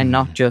 and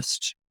not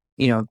just,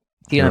 feeling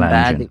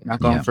bad that you're not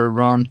going for a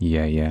run.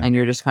 Yeah. And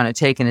you're just kind of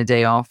taking a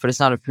day off, but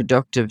it's not a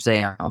productive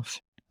day off.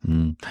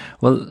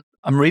 Well,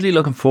 I'm really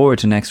looking forward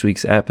to next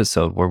week's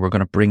episode, where we're going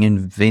to bring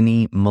in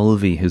Vinny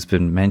Mulvey, who's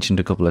been mentioned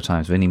a couple of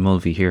times. Vinny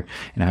Mulvey here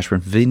in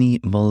Ashburn.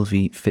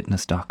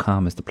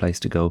 VinnyMulveyFitness.com is the place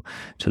to go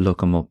to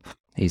look him up.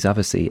 He's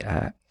obviously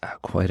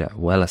quite a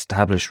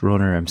well-established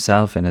runner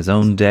himself in his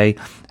own day,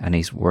 and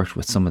he's worked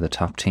with some of the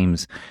top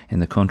teams in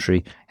the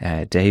country.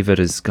 David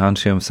has gone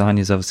to him.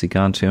 Sonia's obviously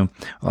gone to him.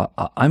 Well,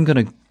 I'm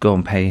going to go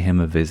and pay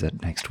him a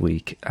visit next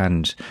week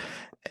and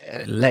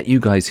let you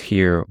guys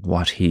hear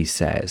what he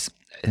says.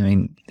 I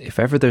mean, if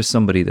ever there's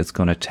somebody that's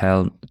going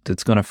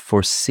to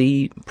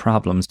foresee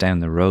problems down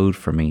the road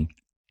for me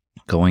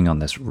going on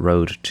this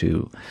road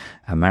to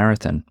a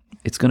marathon,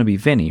 it's going to be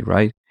Vinny,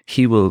 right?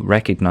 He will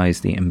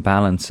recognize the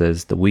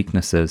imbalances, the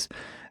weaknesses,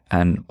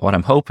 and what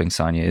I'm hoping,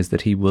 Sonia, is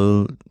that he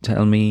will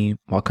tell me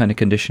what kind of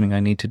conditioning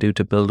I need to do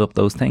to build up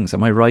those things.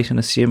 Am I right in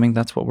assuming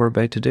that's what we're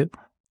about to do?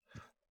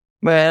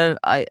 Well,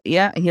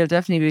 he'll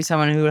definitely be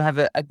someone who will have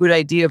a good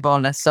idea of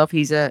all that stuff.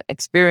 He's an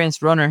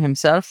experienced runner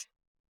himself.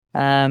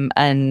 And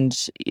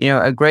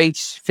a great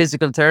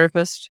physical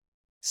therapist.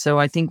 So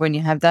I think when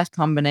you have that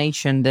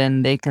combination,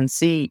 then they can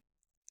see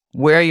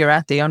where you're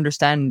at. They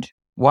understand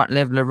what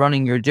level of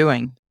running you're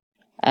doing,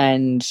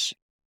 and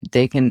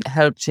they can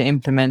help to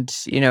implement,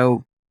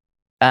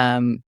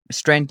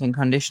 strength and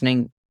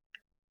conditioning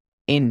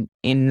in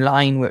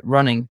line with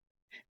running,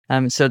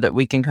 so that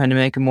we can kind of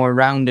make a more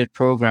rounded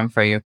program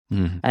for you,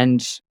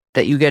 and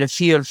that you get a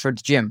feel for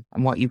the gym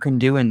and what you can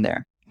do in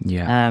there.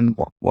 Yeah.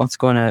 What's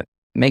going to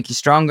make you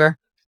stronger.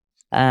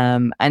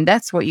 And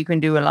that's what you can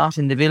do a lot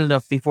in the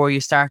build-up before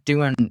you start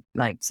doing,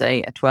 like,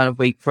 say, a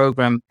 12-week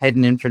program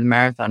heading in for the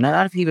marathon. A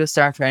lot of people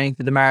start training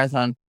for the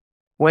marathon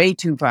way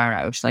too far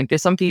out. Like,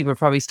 there's some people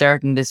probably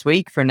starting this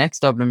week for next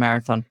Dublin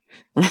Marathon.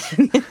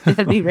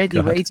 They'll be ready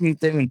way too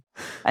soon.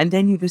 And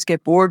then you just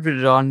get bored with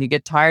it all and you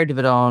get tired of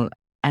it all.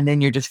 And then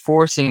you're just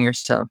forcing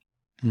yourself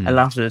a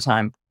lot of the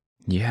time.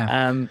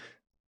 Yeah.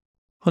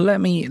 Well,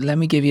 let me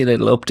give you a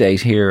little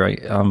update here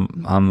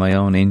on my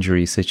own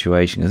injury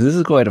situation, because this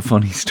is quite a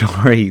funny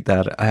story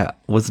that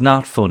was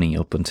not funny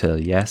up until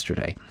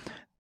yesterday.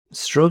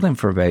 Struggling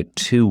for about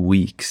 2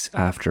 weeks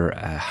after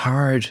a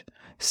hard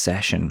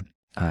session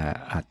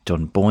at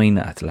Dunboyne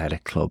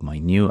Athletic Club, my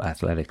new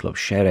athletic club.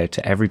 Shout out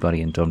to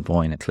everybody in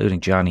Dunboyne,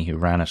 including Johnny, who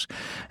ran it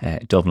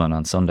Dublin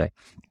on Sunday.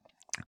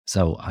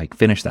 So I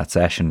finished that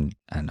session,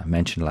 and I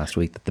mentioned last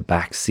week that the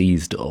back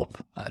seized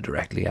up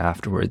directly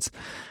afterwards.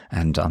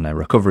 And on a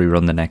recovery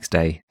run the next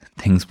day,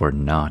 things were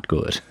not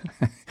good.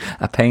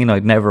 A pain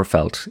I'd never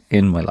felt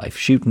in my life,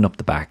 shooting up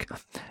the back.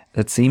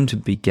 It seemed to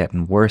be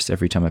getting worse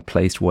every time I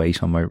placed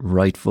weight on my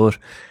right foot.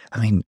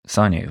 I mean,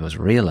 Sonia, it was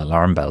real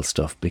alarm bell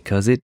stuff,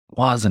 because it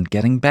wasn't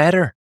getting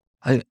better.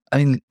 I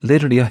mean,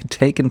 literally, I'd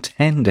taken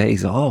 10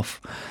 days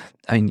off.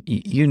 I mean,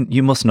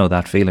 you must know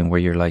that feeling where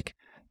you're like,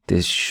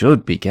 this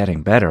should be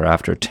getting better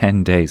after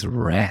 10 days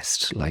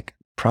rest, like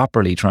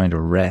properly trying to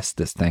rest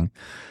this thing.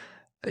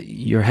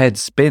 Your head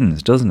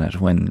spins, doesn't it,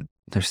 when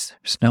there's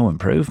no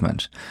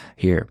improvement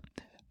here.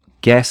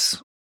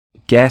 Guess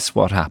guess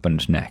what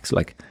happened next.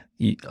 Like,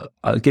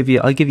 I'll give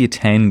you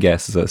 10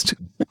 guesses as to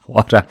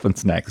what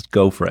happens next.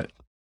 Go for it.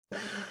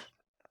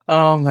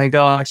 Oh my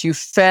gosh, you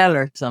fell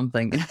or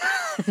something.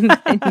 And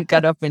then you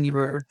got up and you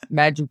were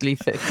magically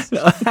fixed.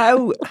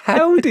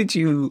 How did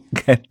you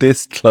get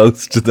this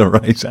close to the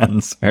right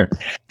answer?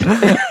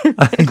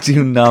 I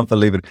do not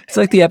believe it. It's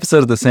like the episode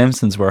of The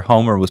Simpsons where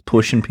Homer was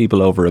pushing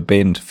people over a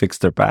bin to fix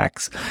their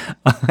backs.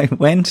 I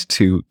went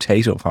to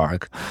Tato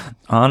Park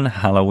on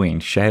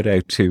Halloween. Shout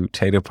out to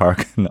Tato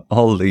Park and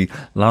all the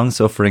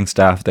long-suffering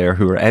staff there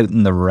who were out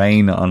in the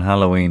rain on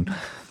Halloween.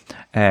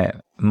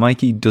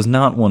 Mikey does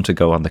not want to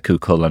go on the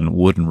Cuchulainn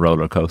wooden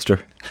roller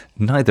coaster.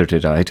 Neither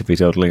did I, to be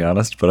totally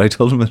honest, but I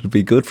told him it would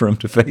be good for him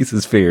to face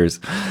his fears.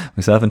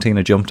 Myself and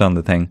Tina jumped on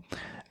the thing,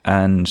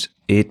 and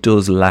it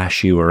does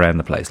lash you around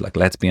the place. Like,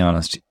 let's be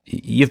honest,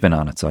 you've been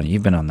on it, Sonia.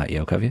 You've been on that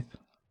yoke, have you?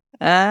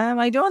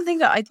 I don't think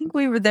that. I think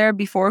we were there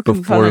before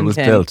it was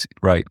came. built.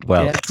 Right.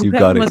 Well, Yeah, you Cuchulainn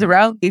got was it.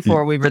 around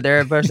before we were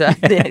there, but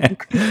the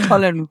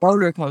Cuchulainn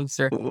roller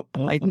coaster,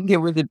 I think it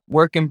was a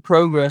work in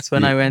progress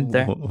when I went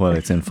there. Well,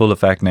 it's in full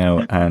effect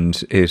now,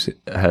 and it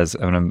has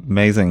an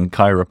amazing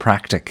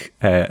chiropractic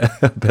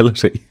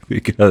ability,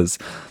 because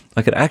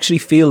I could actually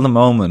feel the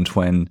moment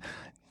when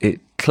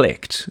it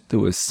clicked. There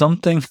was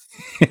something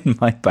in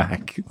my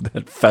back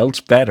that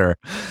felt better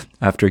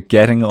after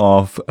getting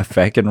off a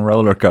feckin'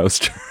 roller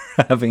coaster,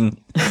 having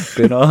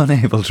been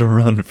unable to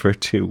run for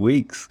 2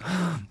 weeks.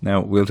 Now,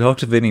 we'll talk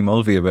to Vinnie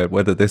Mulvey about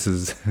whether this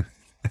is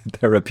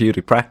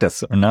therapeutic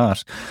practice or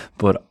not,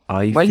 but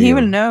He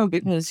will know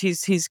because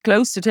he's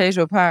close to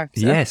Tato Park.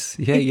 So Yes,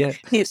 yeah.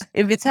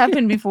 if it's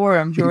happened before,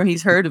 I'm sure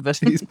he's heard of it.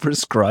 He's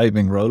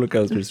prescribing roller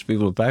coasters to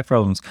people with back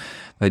problems.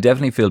 I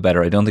definitely feel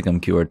better. I don't think I'm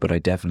cured, but I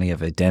definitely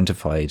have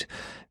identified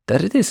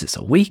that this is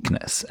a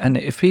weakness. And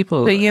if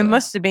people... So you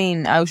must have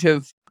been out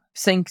of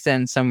sync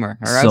then somewhere,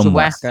 or out of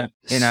Somewhere. whack.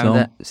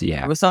 Yeah.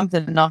 There was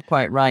something not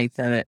quite right.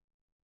 That it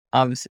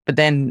obviously, but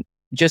then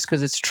just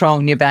because it's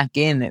thrown you back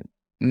in, it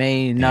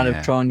may not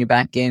have thrown you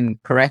back in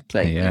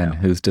correctly. Yeah, and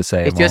who's to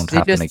say it just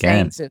won't happen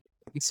again? taints it.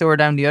 We soar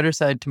down the other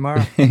side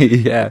tomorrow.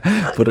 Yeah,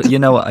 but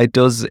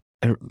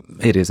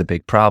it is a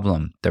big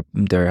problem.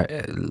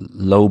 Their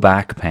low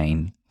back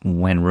pain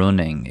when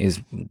running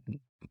is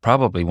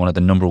probably one of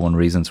the number one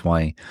reasons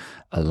why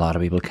a lot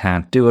of people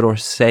can't do it, or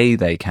say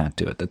they can't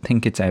do it. They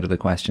think it's out of the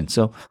question.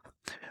 So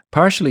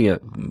partially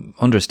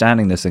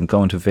understanding this and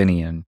going to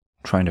Vinnie and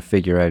trying to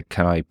figure out,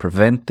 can I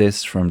prevent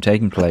this from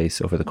taking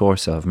place over the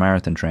course of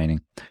marathon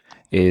training,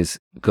 is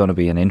going to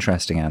be an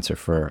interesting answer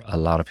for a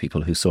lot of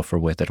people who suffer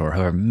with it, or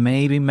who are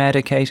maybe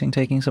medicating,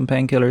 taking some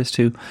painkillers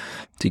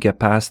to get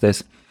past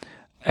this.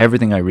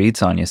 Everything I read,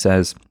 Sonia,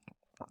 says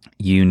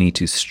you need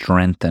to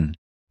strengthen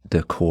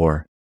the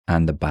core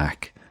and the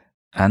back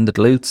and the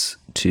glutes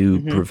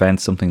to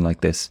prevent something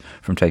like this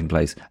from taking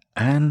place.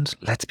 And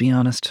let's be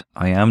honest,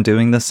 I am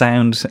doing the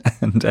sound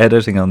and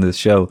editing on this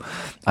show.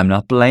 I'm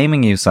not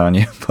blaming you,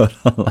 Sonia, but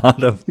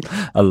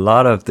a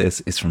lot of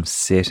this is from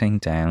sitting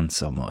down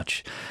so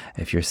much.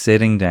 If you're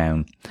sitting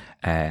down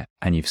and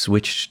you've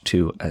switched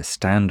to a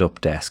stand-up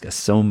desk, as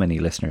so many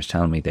listeners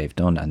tell me they've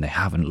done and they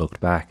haven't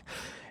looked back,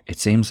 it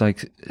seems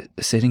like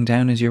sitting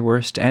down is your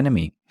worst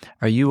enemy.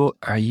 Are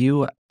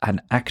you an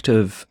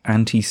active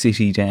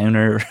anti-city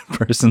downer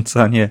person,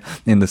 Sonia,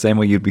 in the same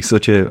way you'd be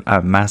such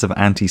a massive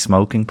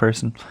anti-smoking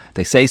person?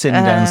 They say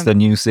sitting down's the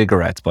new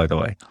cigarettes, by the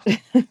way.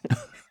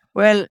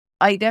 Well,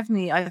 I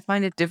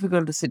find it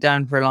difficult to sit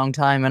down for a long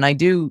time, and I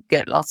do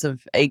get lots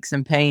of aches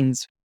and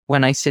pains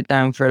when I sit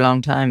down for a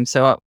long time.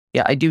 So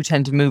yeah, I do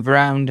tend to move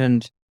around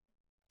and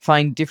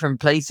find different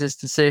places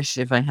to sit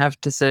if I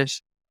have to sit.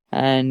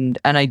 And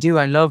I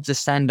love the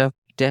stand-up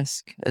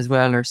desk as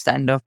well, or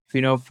stand up,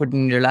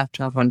 putting your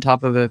laptop on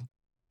top of a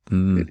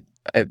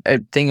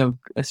thing of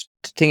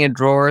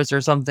drawers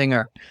or something,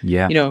 or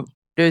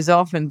there's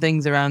often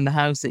things around the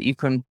house that you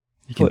can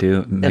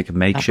make a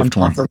makeshift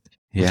one.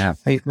 Yeah,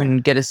 you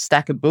can get a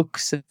stack of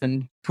books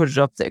and put it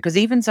up there, because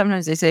even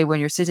sometimes they say when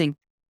you're sitting,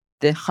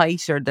 the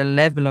height or the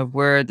level of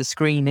where the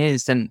screen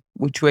is and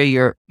which way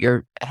your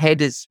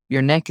head is,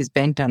 your neck is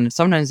bent on.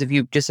 Sometimes if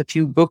you just a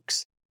few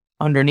books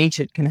underneath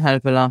it can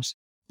help a lot.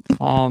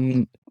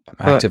 I'm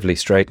actively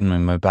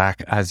straightening my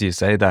back as you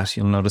say that.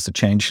 You'll notice a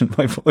change in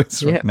my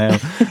voice right now.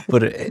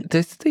 But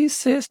these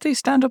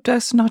stand-up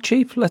desks not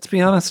cheap. Let's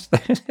be honest.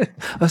 I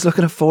was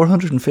looking at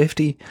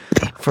 $450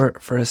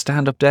 for a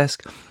stand-up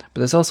desk, but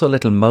there's also a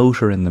little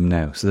motor in them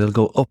now, so they'll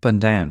go up and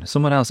down.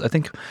 Someone else, I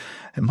think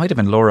it might have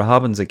been Laura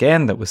Hobbins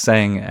again, that was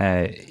saying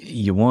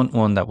you want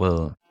one that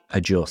will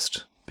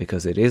adjust,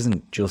 because it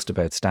isn't just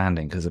about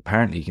standing, because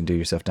apparently you can do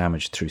yourself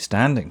damage through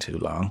standing too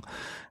long,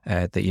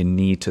 that you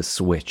need to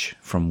switch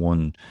from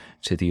one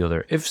to the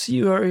other. If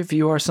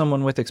you are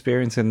someone with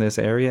experience in this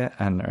area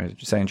and are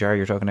saying, Jar,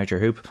 you're talking out your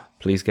hoop,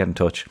 please get in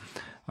touch.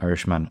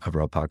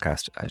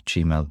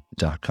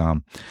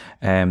 irishmanabroadpodcast@gmail.com.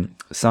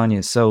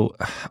 Sonia, so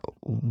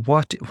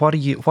what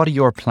are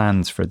your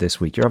plans for this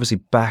week? You're obviously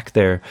back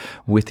there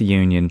with the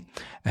union,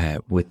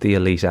 with the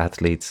elite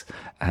athletes,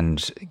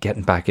 and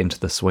getting back into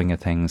the swing of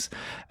things.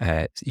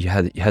 You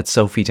had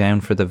Sophie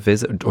down for the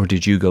visit, or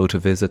did you go to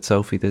visit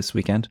Sophie this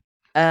weekend?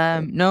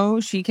 No,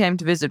 she came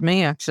to visit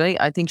me, actually.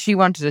 I think she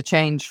wanted a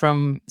change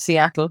from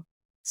Seattle.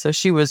 So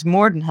she was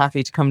more than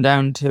happy to come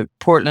down to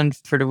Portland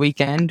for the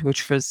weekend,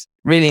 which was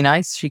really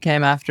nice. She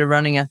came after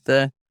running at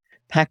the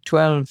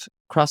Pac-12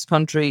 cross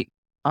country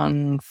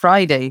on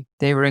Friday.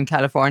 They were in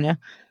California.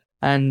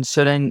 And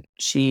so then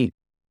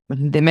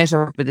they met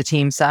up with the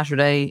team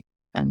Saturday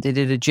and they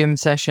did a gym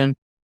session.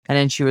 And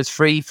then she was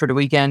free for the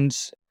weekend.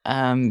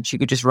 She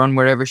could just run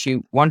wherever she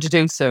wanted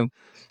to. So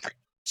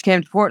she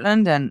came to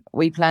Portland and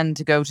we planned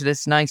to go to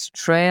this nice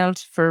trail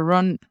for a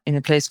run in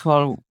a place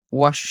called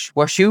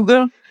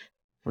Washougal,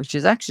 which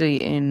is actually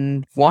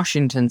in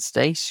Washington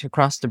State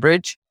across the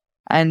bridge.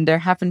 And there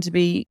happened to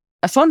be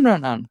a fun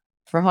run on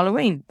for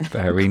Halloween.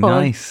 Very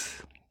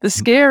nice. The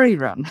Scary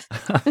Run.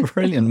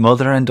 Brilliant.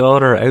 Mother and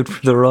daughter out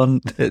for the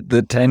run,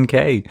 the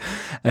 10K.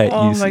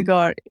 Oh my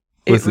God.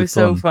 It was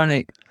so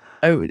funny.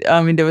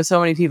 I mean, there were so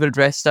many people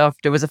dressed up.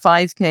 There was a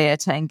 5K, a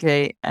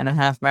 10K, and a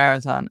half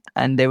marathon.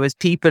 And there was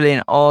people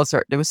in all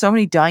sorts. There were so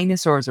many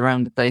dinosaurs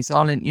around the place.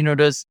 All in,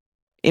 those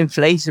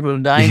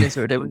inflatable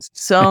dinosaurs. There was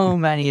so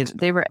many.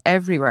 They were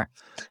everywhere.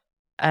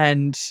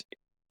 And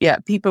yeah,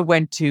 people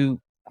went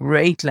to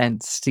great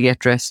lengths to get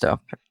dressed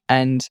up.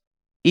 And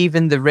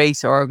even the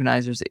race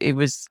organizers, it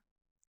was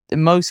the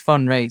most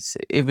fun race.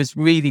 It was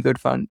really good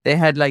fun. They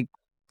had like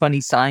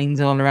funny signs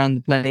all around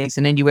the place.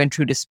 And then you went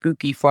through the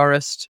spooky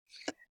forest.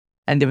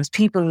 And there was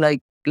people like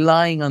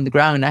lying on the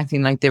ground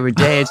acting like they were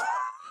dead.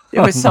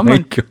 There was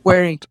someone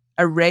wearing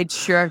a red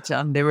shirt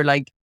and there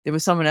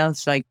was someone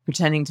else like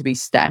pretending to be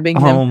stabbing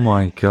them. Oh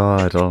my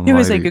God. It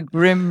was like a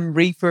grim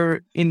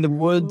reaper in the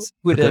woods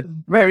with a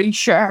very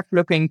sharp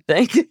looking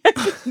thing.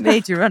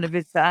 Made you run a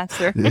bit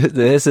faster.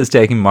 This is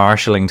taking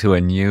marshalling to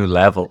a new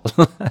level.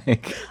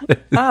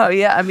 Oh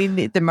yeah. I mean,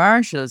 the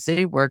marshals,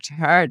 they worked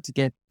hard to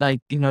get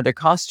their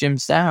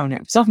costumes down. It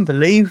was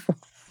unbelievable.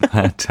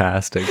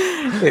 Fantastic.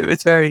 It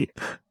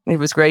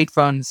was great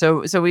fun.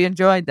 So we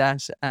enjoyed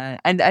that.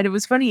 And it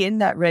was funny in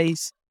that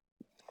race,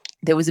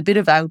 there was a bit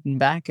of out and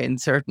back in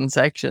certain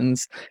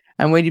sections.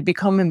 And when you'd be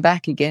coming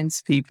back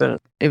against people,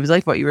 it was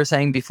like what you were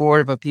saying before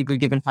about people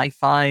giving high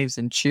fives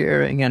and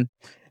cheering. And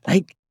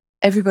like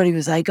everybody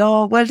was like,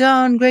 oh, well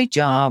done, great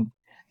job.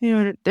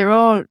 They're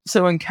all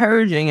so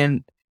encouraging.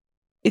 And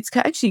it's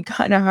actually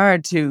kind of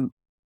hard to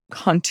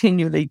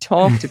continually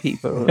talk to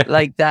people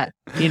like that,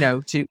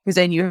 because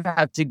then you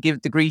have to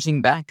give the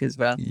greeting back as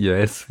well.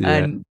 Yes. Yeah.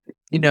 And,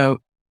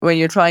 when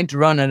you're trying to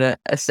run at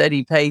a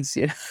steady pace,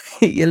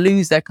 you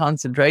lose that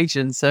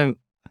concentration. So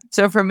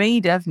for me,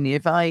 definitely,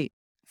 if I,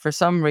 for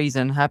some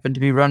reason, happen to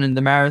be running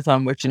the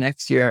marathon, which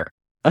next year,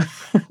 I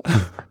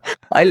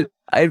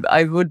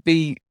wouldn't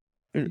be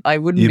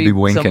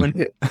winking. someone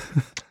who,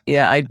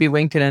 I'd be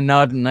winking and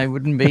nodding. I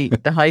wouldn't be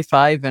the high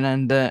fiving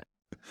and it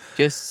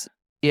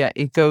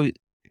goes.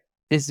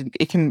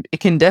 It can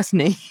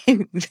definitely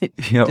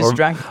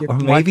distract you. Or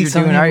from maybe what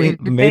you're doing.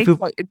 maybe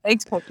It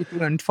makes what you're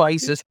doing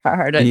twice as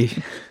hard.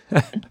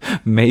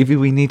 Maybe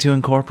we need to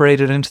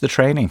incorporate it into the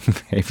training.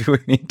 Maybe we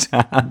need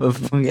to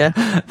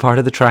have part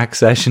of the track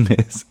session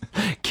is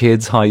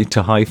kids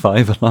high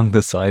five along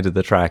the side of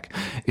the track.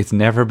 It's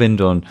never been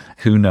done.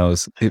 Who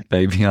knows? It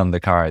may be on the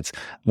cards.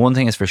 One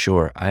thing is for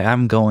sure, I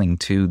am going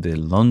to the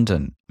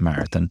London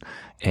Marathon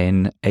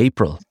in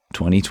April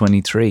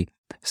 2023.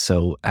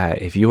 So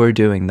if you are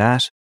doing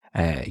that,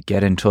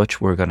 get in touch.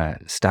 We're going to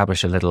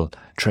establish a little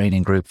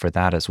training group for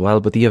that as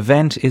well. But the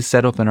event is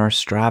set up in our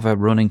Strava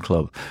running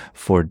club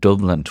for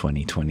Dublin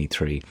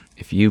 2023.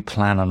 If you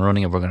plan on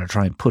running it, we're going to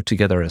try and put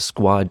together a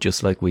squad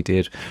just like we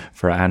did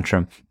for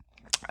Antrim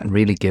and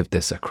really give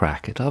this a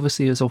crack. It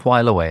obviously is a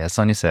while away. As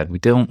Sonia said, we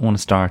don't want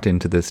to start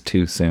into this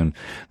too soon,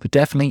 but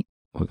definitely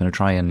we're going to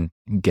try and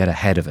get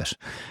ahead of it.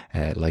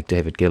 Like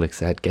David Gillick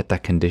said, get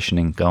that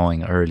conditioning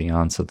going early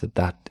on so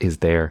that is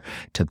there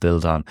to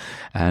build on.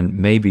 And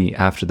maybe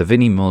after the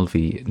Vinnie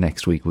Mulvey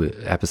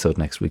episode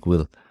next week,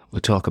 we'll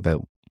talk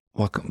about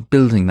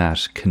building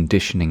that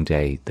conditioning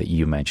day that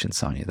you mentioned,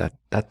 Sonia,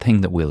 that thing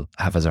that we'll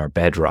have as our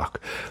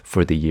bedrock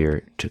for the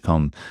year to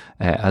come.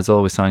 As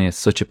always, Sonia, it's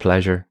such a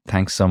pleasure.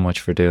 Thanks so much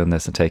for doing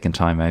this and taking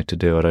time out to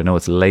do it. I know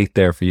it's late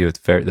there for you.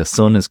 The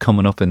sun is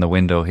coming up in the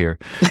window here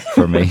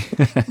for me.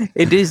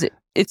 It is.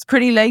 It's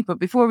pretty late, but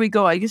before we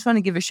go, I just want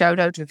to give a shout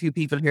out to a few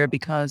people here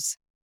because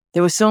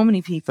there were so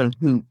many people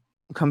who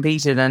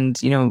competed and,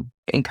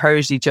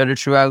 encouraged each other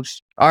throughout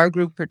our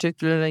group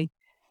particularly.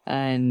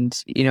 And,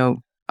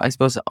 I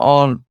suppose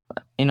all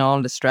the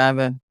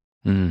Strava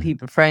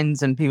people,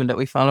 friends and people that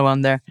we follow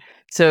on there.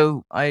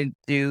 So I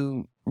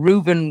do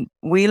Ruben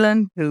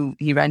Whelan,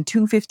 he ran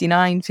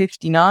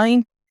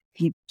 2:59.59.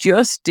 He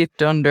just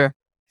dipped under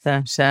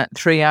that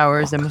 3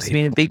 hours. There must have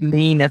been a big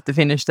lean at the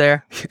finish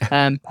there.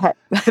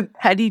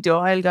 Paddy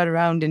Doyle got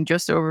around in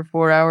just over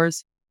 4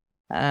 hours.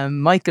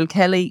 Michael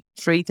Kelly,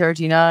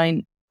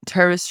 3:39.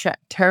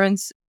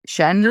 Terence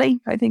Shanley,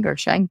 I think, or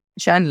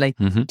Shanley,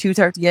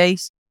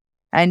 2:38.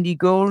 Andy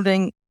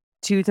Golding,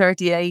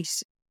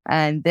 2:38.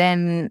 And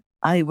then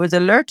I was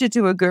alerted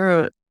to a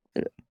girl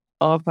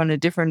off on a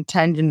different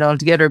tangent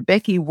altogether,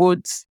 Becky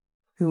Woods,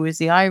 who is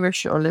the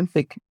Irish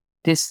Olympic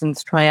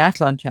distance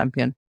triathlon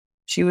champion.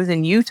 She was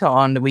in Utah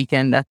on the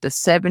weekend at the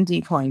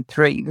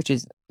 70.3, which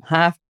is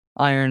half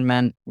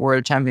Ironman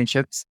World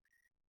Championships.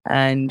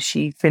 And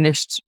she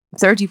finished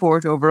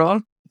 34th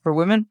overall for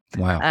women.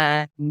 Wow.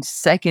 And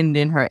second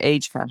in her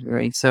age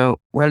category. So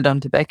well done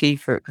to Becky,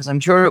 because I'm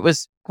sure it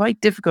was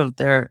quite difficult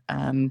there.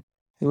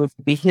 It would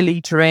be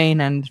hilly terrain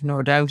and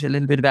no doubt a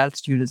little bit of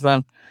altitude as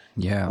well.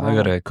 Yeah, I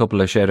got a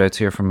couple of shout outs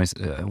here from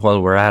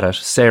while we're at it.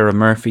 Sarah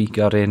Murphy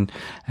got in,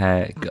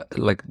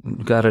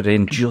 got it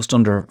in just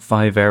under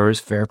 5 hours.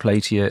 Fair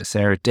play to you,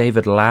 Sarah.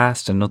 David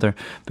Last, another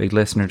big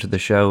listener to the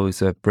show,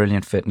 he's a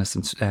brilliant fitness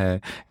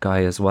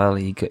guy as well.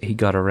 He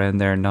got around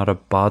there, not a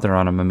bother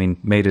on him. I mean,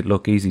 made it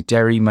look easy.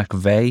 Derry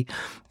McVeigh,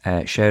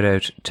 shout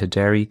out to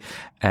Derry.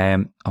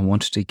 I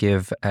wanted to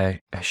give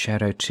a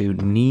shout out to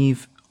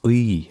Neve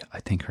Ui,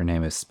 I think her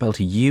name is spelled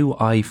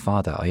U-I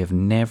Fada. I have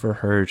never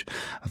heard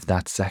of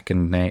that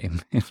second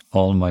name in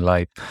all my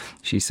life.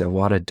 She said,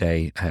 what a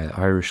day,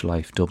 Irish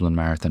Life Dublin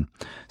Marathon.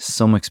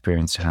 Some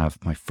experience to have,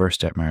 my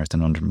first step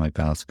marathon under my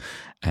belt.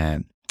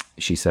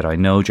 She said, I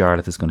know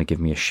Jarlath is going to give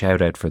me a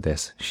shout out for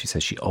this. She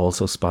says she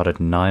also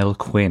spotted Niall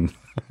Quinn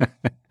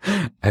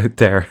out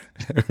there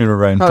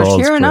around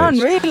Paul's cheering Bridge. On,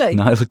 really?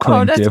 Niall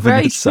Quinn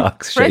giving his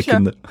socks,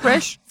 shaking the...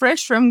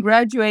 Fresh from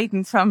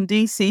graduating from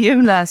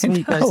DCU last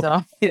week, I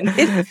saw.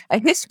 A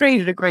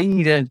history degree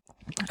he did.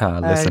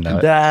 Listen,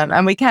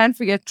 and we can't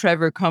forget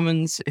Trevor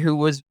Cummins, who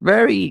was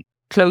very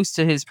close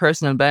to his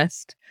personal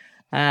best.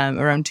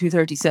 Around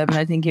 2:37,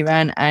 I think he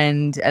ran.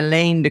 And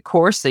Elaine De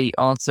Courcy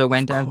also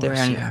went out there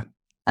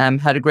and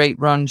had a great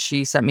run.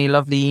 She sent me a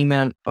lovely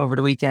email over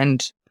the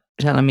weekend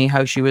telling me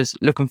how she was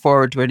looking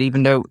forward to it,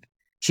 even though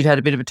she'd had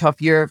a bit of a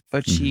tough year,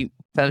 but she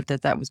felt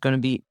that was going to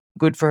be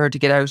good for her to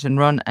get out and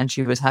run, and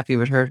she was happy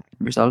with her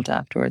result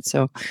afterwards.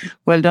 So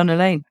well done,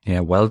 Elaine.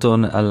 Yeah, well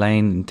done,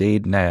 Elaine,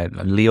 indeed.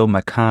 Leo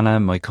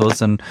McCanna, my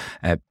cousin,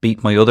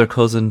 beat my other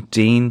cousin,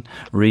 Dean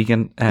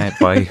Regan,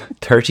 by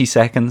 30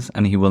 seconds,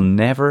 and he will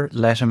never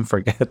let him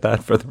forget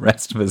that for the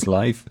rest of his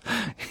life.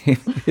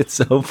 It's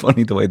so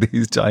funny the way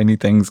these tiny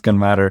things can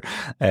matter.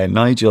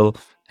 Nigel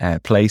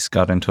Place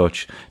got in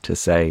touch to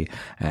say,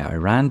 I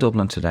ran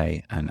Dublin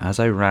today, and as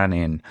I ran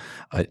in,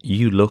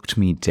 you looked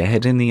me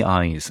dead in the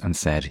eyes and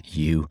said,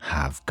 you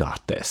have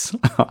got this.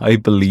 I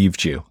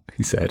believed you.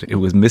 He said it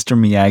was Mr.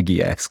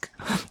 Miyagi-esque.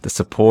 The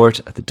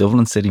support at the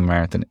Dublin City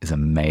Marathon is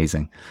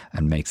amazing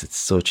and makes it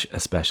such a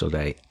special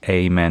day.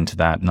 Amen to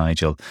that,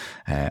 Nigel.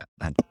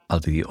 And I'll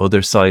be the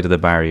other side of the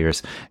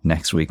barriers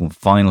next week. And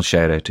final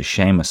shout out to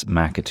Seamus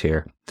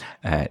McAteer,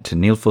 to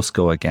Neil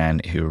Fusco again,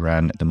 who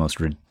ran the most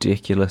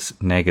ridiculous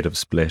negative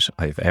split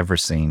I've ever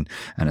seen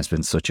and has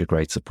been such a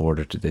great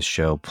supporter to this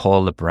show.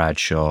 Paula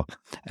Bradshaw,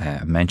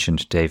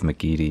 mentioned Dave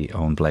McGeady,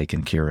 Owen Blake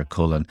and Ciara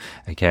Cullen.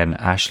 Again,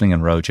 Aisling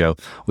and Rojo.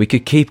 We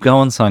could keep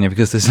going, Sonia,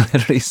 because there's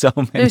literally so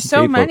many There's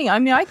so people. many. I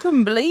mean, I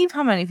couldn't believe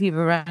how many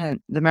people ran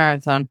the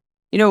marathon.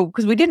 You know,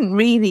 because we didn't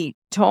really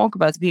talk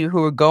about the people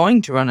who were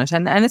going to run it.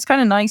 And it's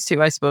kind of nice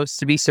too, I suppose,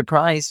 to be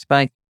surprised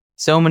by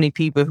so many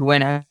people who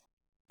went out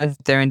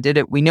there and did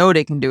it. We know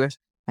they can do it.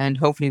 And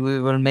hopefully we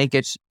will make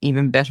it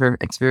even better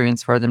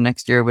experience for them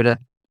next year with a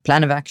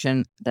plan of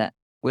action that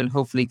will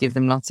hopefully give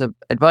them lots of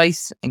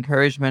advice,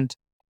 encouragement.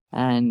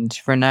 And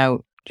for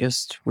now,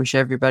 just wish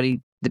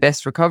everybody the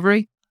best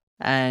recovery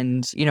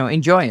and, you know,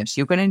 enjoy it.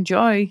 You can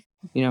enjoy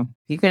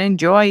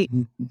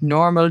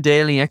normal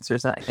daily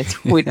exercise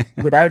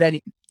without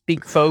any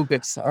big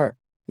focus or,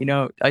 you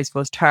know, I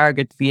suppose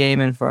target to be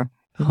aiming for.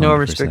 No 100%.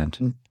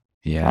 restriction.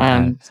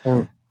 Yeah.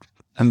 So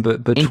And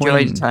between,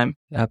 enjoy the time.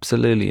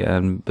 Absolutely.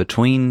 And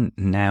between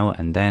now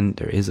and then,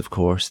 there is, of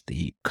course,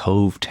 the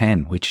Cove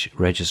 10, which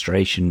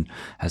registration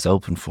has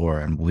opened for,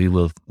 and we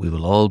will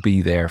all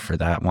be there for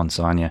that one,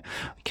 Sonia.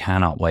 We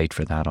cannot wait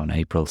for that on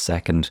April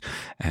 2nd.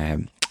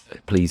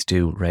 Please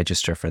do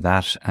register for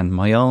that. And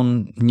my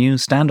own new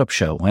stand-up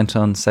show went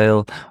on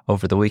sale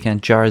over the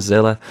weekend,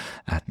 Jarzilla,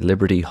 at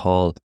Liberty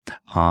Hall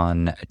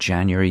on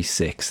January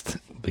 6th.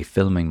 Be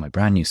filming my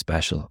brand new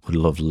special. Would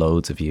love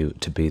loads of you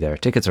to be there.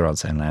 Tickets are on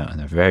sale now and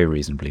they're very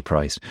reasonably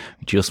priced.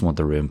 We just want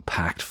the room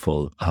packed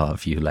full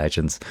of you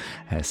legends.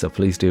 So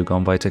please do go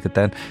and buy a ticket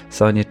then.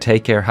 Sonia,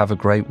 take care, have a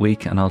great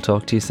week, and I'll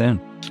talk to you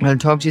soon. I'll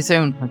talk to you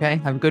soon. Okay,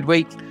 have a good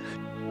week.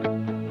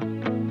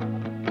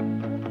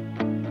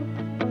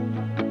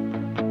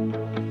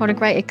 What a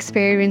great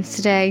experience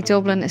today.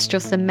 Dublin is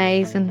just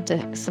amazing.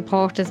 The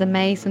support is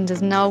amazing.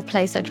 There's no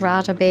place I'd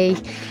rather be.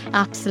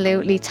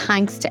 Absolutely.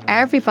 Thanks to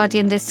everybody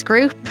in this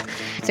group.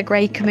 It's a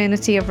great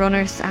community of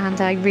runners and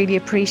I really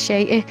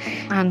appreciate it.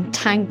 And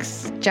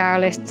thanks,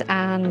 Jarlath,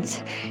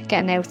 and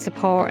getting out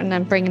supporting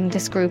and bringing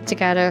this group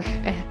together.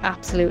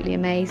 Absolutely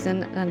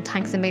amazing. And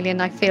thanks a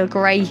million. I feel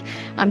great.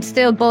 I'm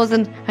still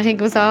buzzing. I think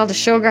it was all the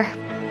sugar.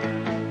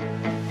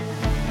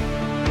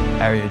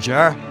 Area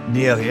Jar,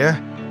 Neil here.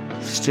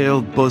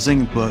 Still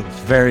buzzing, but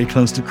very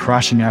close to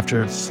crashing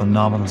after a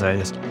phenomenal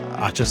day.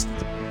 Just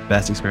the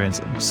best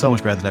experience. So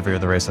much better than every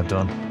other race I've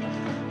done.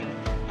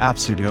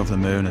 Absolutely over the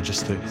moon, and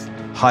just the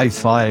high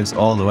fives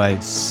all the way.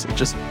 It's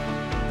just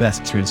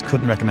best experience.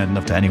 Couldn't recommend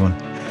enough to anyone.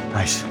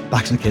 Right,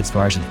 back to the kids'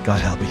 version.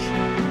 God help me.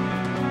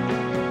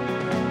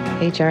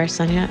 Hey Jar,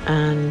 Sonia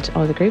and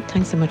all the group,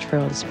 thanks so much for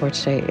all the support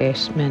today.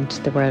 It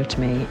meant the world to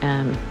me.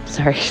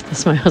 Sorry,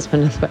 that's my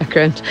husband in the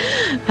background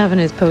having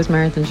his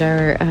post-marathon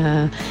shower.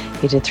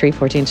 He did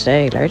 3:14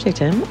 today, allergic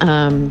to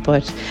him,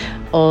 but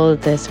all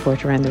the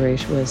support around the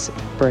route was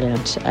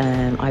brilliant.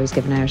 I was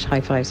giving out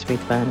high fives to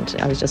Beat the Band.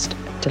 I was just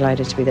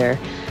delighted to be there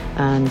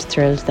and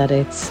thrilled that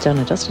it's done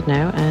and dusted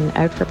now and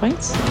out for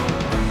pints.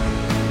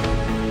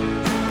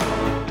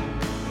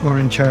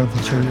 Morning, Charles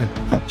and Sonia.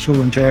 So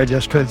enjoyed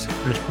yesterday.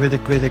 It was really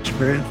great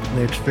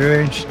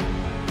experience.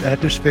 The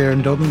atmosphere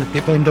in Dublin, the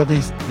people in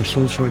Dublin were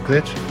so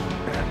great.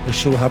 They're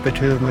so happy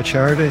to have my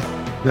charity.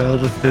 Well,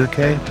 the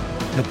bouquet.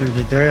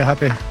 They're very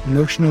happy.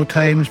 Emotional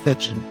times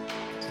that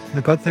I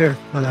got there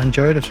and I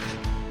enjoyed it.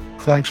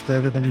 Thanks for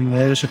everybody in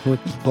the support.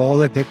 All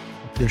they picked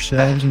their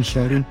signs and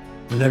shouting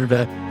and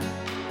everybody.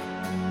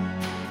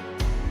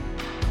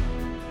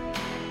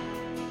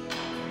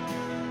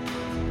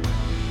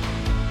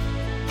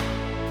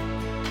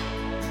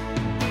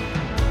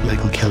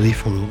 Michael Kelly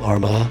from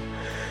Armagh.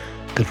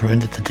 Got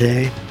around it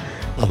today.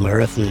 A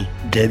marathon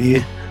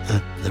debut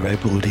at the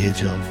ripe old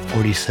age of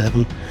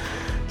 47.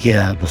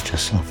 Yeah, it was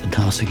just a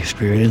fantastic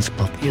experience.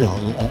 But, you know,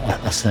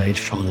 aside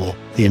from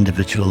the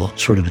individual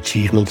sort of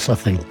achievements, I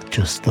think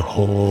just the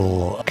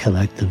whole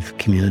collective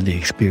community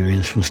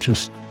experience was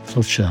just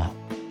such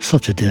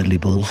a deadly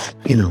buzz.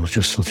 You know, it was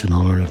just such an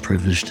honour and a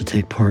privilege to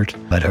take part.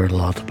 I'd heard a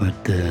lot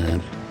about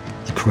the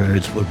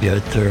crowds that would be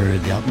out there,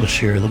 the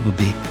atmosphere that would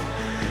be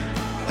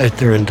out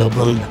there in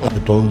Dublin, the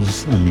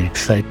buzz and the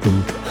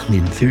excitement and the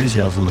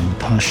enthusiasm and the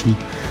passion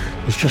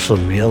was just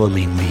unreal. I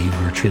mean, we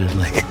were treated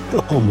like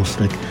almost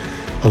like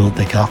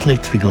Olympic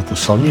athletes. We got the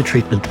Sonia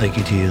treatment. Thank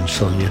you to you and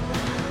Sonia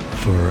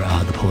for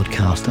the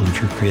podcast and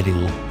for creating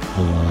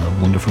a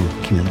wonderful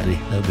community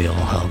that we all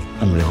have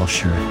and we all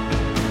share.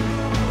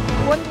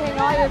 One thing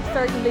I have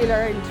certainly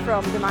learned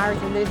from the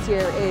marathon this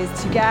year is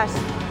to get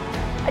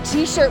a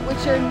t-shirt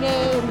with your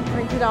name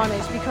printed on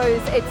it,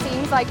 because it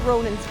seems like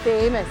Ronan's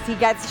famous. He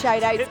gets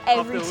shout outs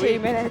every 2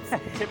 minutes.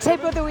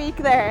 Tip of the week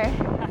there.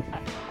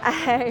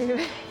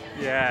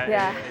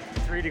 Yeah,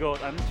 it's really good.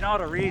 And you know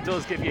what, it really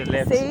does give you a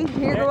lift. See,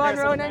 here go on,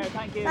 Ronan.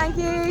 Thank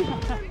you.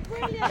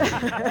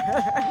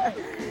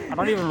 I'm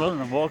not even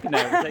running, I'm walking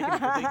now. We're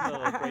taking a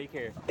little break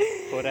here.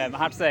 But I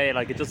have to say,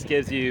 like, it just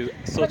gives you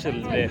such a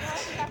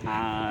lift.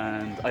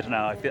 And I don't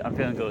know, I'm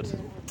feeling good.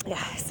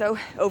 Yeah, so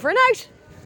over and out.